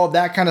 all of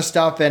that kind of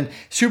stuff, and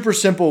super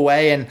simple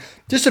way. And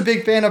just a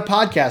big fan of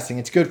podcasting.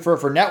 It's good for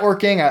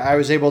networking. I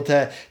was able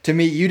to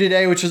meet you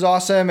today, which is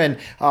awesome, and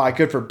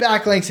good for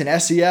backlinks and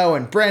SEO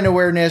and brand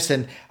awareness.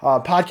 And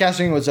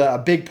podcasting was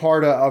a big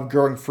part of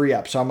growing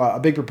FreeUp. So I'm a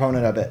big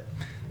proponent of it.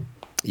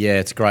 Yeah,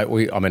 it's great.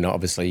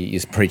 Obviously,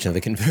 you're preaching to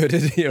the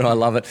converted here. I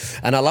love it.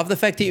 And I love the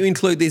fact that you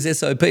include these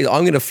SOPs.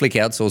 I'm going to flick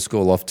Outsource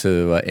School off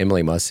to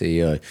Emily, my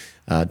CEO,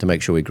 to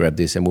make sure we grab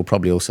this. And we'll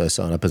probably also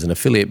sign up as an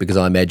affiliate, because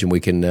I imagine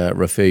we can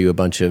refer you a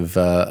bunch of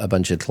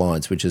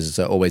clients, which is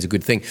always a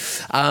good thing.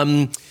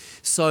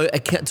 So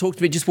talk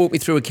to me, just walk me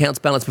through Accounts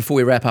Balance before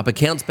we wrap up.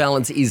 Accounts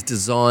Balance is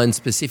designed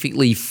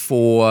specifically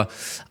for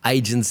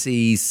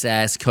agencies,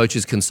 SaaS,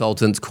 coaches,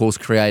 consultants, course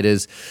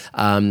creators.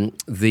 I'm on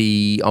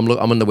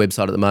the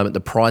website at the moment. The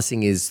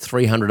pricing is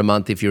 $300 a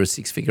month if you're a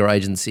 6-figure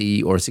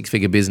agency or a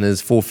 6-figure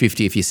business,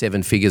 $450 if you're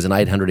 7 figures, and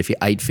 $800 if you're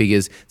 8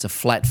 figures. It's a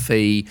flat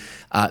fee.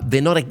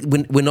 We're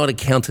not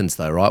accountants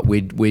though, right?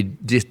 We're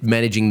just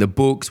managing the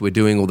books. We're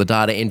doing all the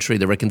data entry,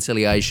 the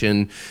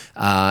reconciliation,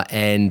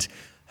 and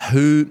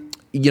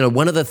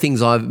one of the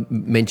things I've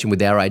mentioned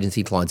with our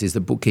agency clients is that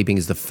bookkeeping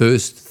is the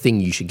first thing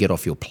you should get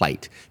off your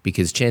plate,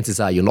 because chances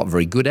are you're not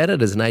very good at it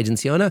as an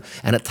agency owner,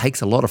 and it takes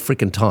a lot of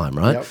freaking time,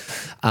 right?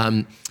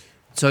 Yep.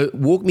 So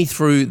walk me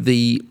through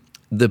the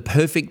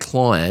perfect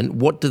client.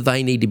 What do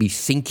they need to be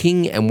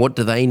thinking, and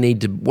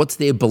what's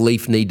their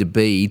belief need to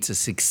be to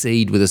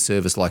succeed with a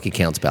service like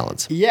Accounts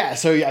Balance? Yeah,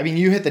 so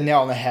you hit the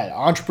nail on the head.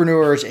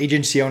 Entrepreneurs,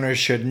 agency owners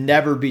should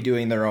never be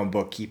doing their own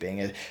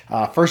bookkeeping.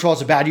 First of all,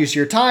 it's a bad use of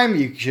your time.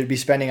 You should be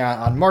spending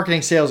on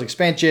marketing, sales,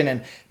 expansion,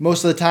 and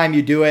most of the time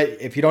you do it,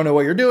 if you don't know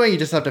what you're doing, you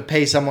just have to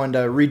pay someone to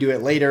redo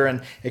it later,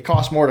 and it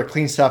costs more to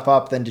clean stuff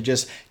up than to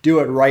just do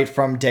it right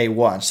from day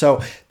one.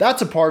 So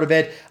that's a part of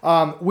it.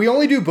 We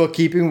only do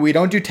bookkeeping. We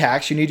don't do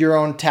tax. You need your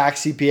own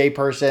tax CPA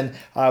person.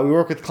 We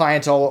work with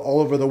clients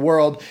all over the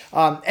world.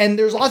 And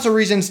there's lots of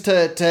reasons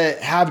to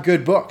have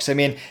good books.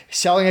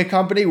 Selling a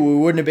company, we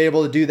wouldn't have been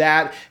able to do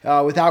that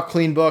without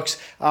clean books.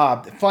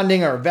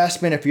 Funding or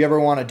investment, if you ever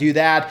want to do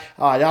that.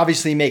 It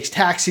obviously makes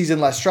tax season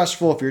less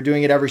stressful if you're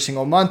doing it every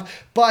single month.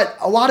 But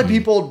a lot of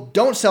people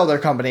don't sell their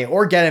company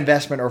or get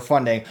investment or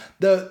funding.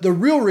 The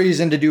real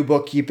reason to do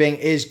bookkeeping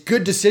is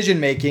good decision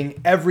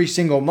making every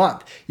single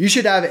month. You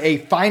should have a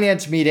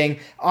finance meeting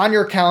on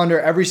your calendar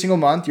every single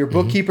month. Your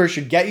bookkeeper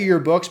should get you your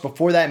books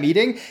before that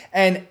meeting.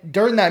 And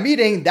during that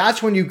meeting,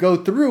 that's when you go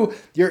through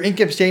your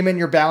income statement,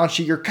 your balance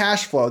sheet, your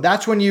cash flow.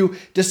 That's when you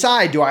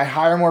decide, do I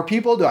hire more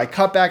people? Do I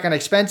cut back on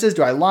expenses?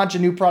 Do I launch a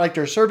new product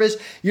or service?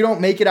 You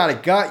don't make it out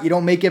of gut. You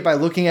don't make it by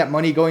looking at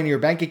money going to your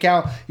bank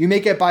account. You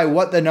make it by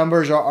what the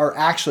numbers are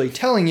actually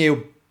telling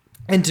you.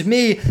 And to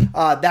me,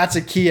 that's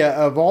a key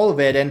of all of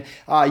it. And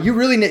you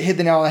really hit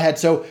the nail on the head.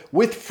 So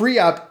with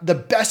FreeUp, the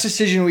best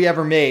decision we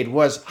ever made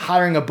was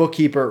hiring a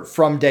bookkeeper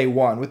from day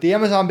one. With the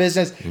Amazon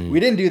business, we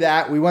didn't do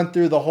that. We went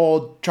through the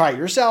whole try it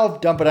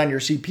yourself, dump it on your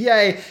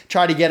CPA,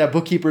 try to get a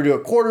bookkeeper to do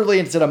it quarterly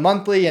instead of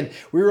monthly. And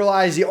we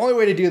realized the only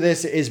way to do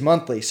this is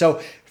monthly.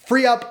 So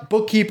free up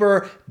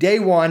bookkeeper day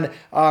one.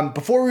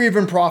 Before we were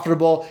even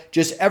profitable,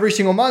 just every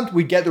single month,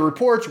 we'd get the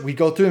reports, we'd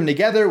go through them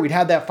together, we'd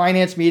have that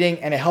finance meeting,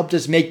 and it helped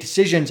us make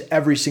decisions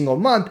every single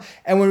month.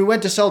 And when we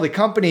went to sell the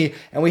company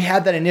and we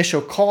had that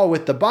initial call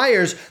with the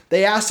buyers,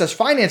 they asked us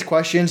finance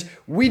questions.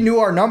 We knew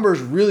our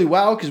numbers really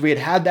well because we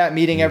had that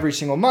meeting every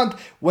single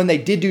month. When they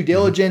did due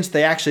diligence,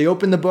 they actually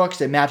opened the books,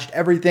 they matched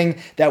everything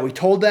that we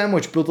told them,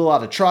 which built a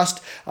lot of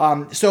trust.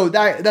 So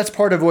that's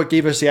part of what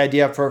gave us the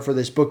idea for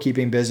this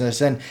bookkeeping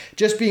business. And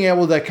just being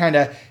able to kind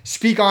of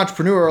speak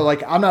entrepreneur,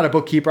 like I'm not a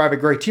bookkeeper, I have a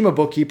great team of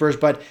bookkeepers,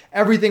 but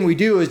everything we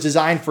do is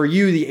designed for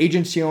you, the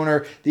agency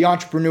owner, the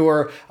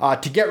entrepreneur,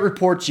 to get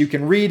reports you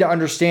can read,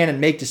 understand,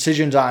 and make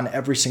decisions on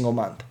every single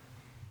month.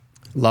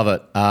 Love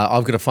it.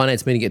 I've got a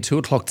finance meeting at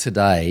 2:00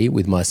 today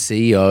with my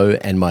CEO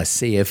and my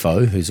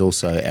CFO, who's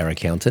also our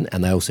accountant,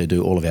 and they also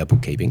do all of our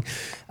bookkeeping.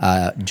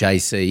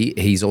 JC,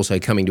 he's also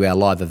coming to our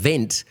live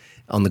event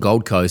on the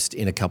Gold Coast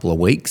in a couple of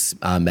weeks,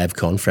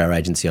 MavCon, for our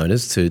agency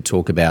owners to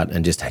talk about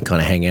and just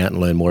kind of hang out and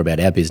learn more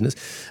about our business.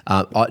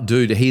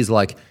 Dude, he's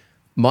like,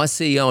 my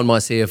CEO and my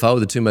CFO are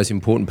the two most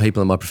important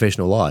people in my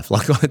professional life.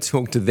 Like, I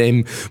talk to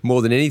them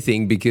more than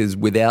anything because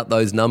without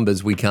those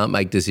numbers, we can't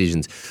make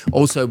decisions.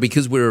 Also,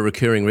 because we're a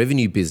recurring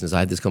revenue business, I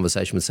had this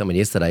conversation with someone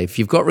yesterday. If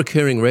you've got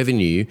recurring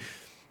revenue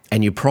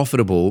and you're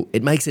profitable,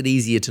 it makes it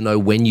easier to know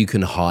when you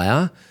can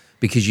hire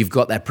because you've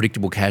got that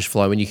predictable cash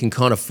flow and you can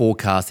kind of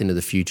forecast into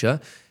the future.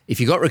 If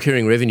you've got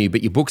recurring revenue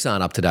but your books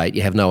aren't up to date,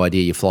 you have no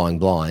idea, you're flying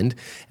blind.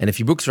 And if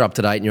your books are up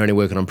to date and you're only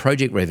working on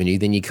project revenue,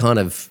 then you kind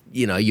of,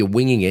 you're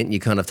winging it and you're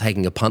kind of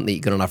taking a punt that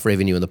you've got enough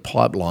revenue in the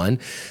pipeline.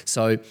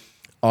 So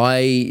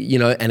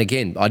and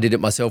again, I did it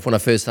myself when I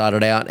first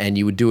started out, and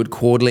you would do it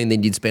quarterly and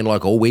then you'd spend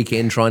like all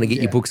weekend trying to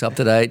get your books up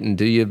to date and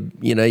do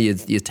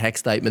your tax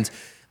statements.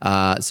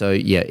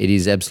 It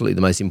is absolutely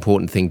the most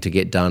important thing to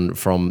get done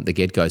from the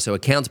get-go. So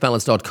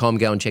accountsbalance.com,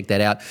 go and check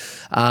that out.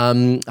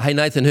 Hey,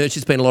 Nathan Hirsch,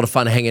 it's been a lot of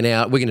fun hanging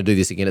out. We're going to do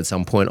this again at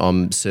some point,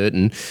 I'm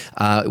certain.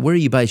 Where are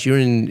you based? You're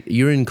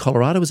in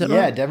Colorado, is that right?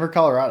 Yeah, Denver,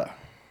 Colorado.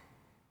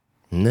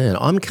 Man,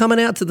 I'm coming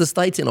out to the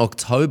States in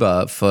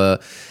October for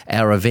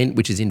our event,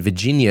 which is in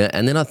Virginia,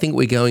 and then I think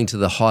we're going to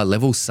the High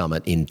Level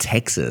Summit in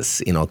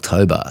Texas in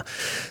October.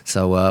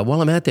 So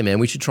while I'm out there, man,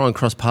 we should try and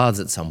cross paths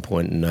at some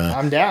point and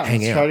I'm down.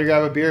 Hang out. Try to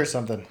grab a beer or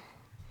something.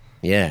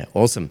 Yeah,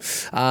 awesome.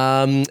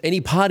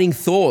 Any parting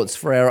thoughts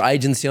for our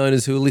agency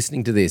owners who are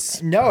listening to this?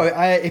 No,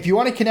 if you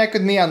want to connect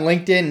with me on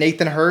LinkedIn,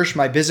 Nathan Hirsch,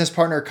 my business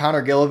partner,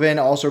 Connor Gillivan,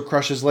 also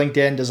crushes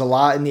LinkedIn, does a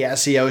lot in the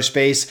SEO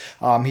space.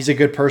 He's a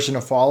good person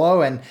to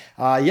follow. And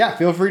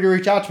feel free to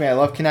reach out to me. I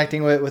love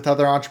connecting with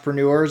other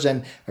entrepreneurs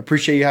and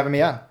appreciate you having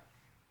me on.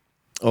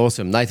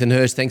 Awesome. Nathan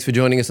Hirsch, thanks for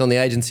joining us on the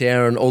Agency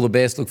Hour and all the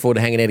best. Look forward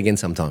to hanging out again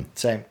sometime.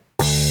 Same.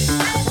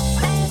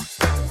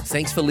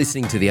 Thanks for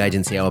listening to the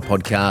Agency Hour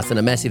podcast, and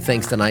a massive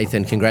thanks to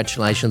Nathan.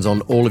 Congratulations on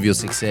all of your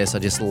success. I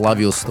just love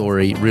your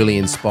story. Really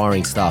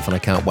inspiring stuff, and I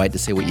can't wait to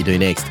see what you do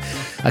next.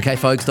 Okay,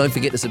 folks, don't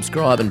forget to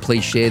subscribe and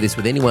please share this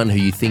with anyone who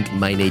you think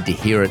may need to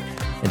hear it.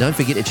 And don't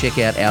forget to check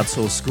out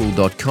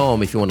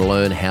outsourceschool.com if you want to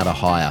learn how to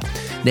hire.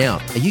 Now,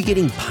 are you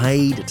getting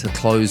paid to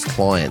close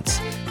clients?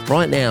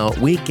 Right now,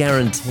 we're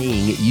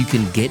guaranteeing you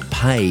can get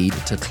paid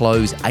to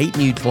close 8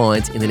 new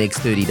clients in the next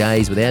 30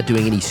 days without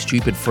doing any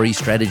stupid free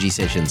strategy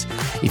sessions.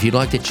 If you'd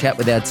like to chat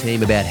with our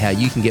team about how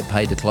you can get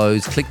paid to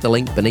close, click the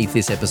link beneath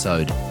this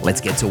episode.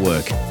 Let's get to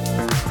work.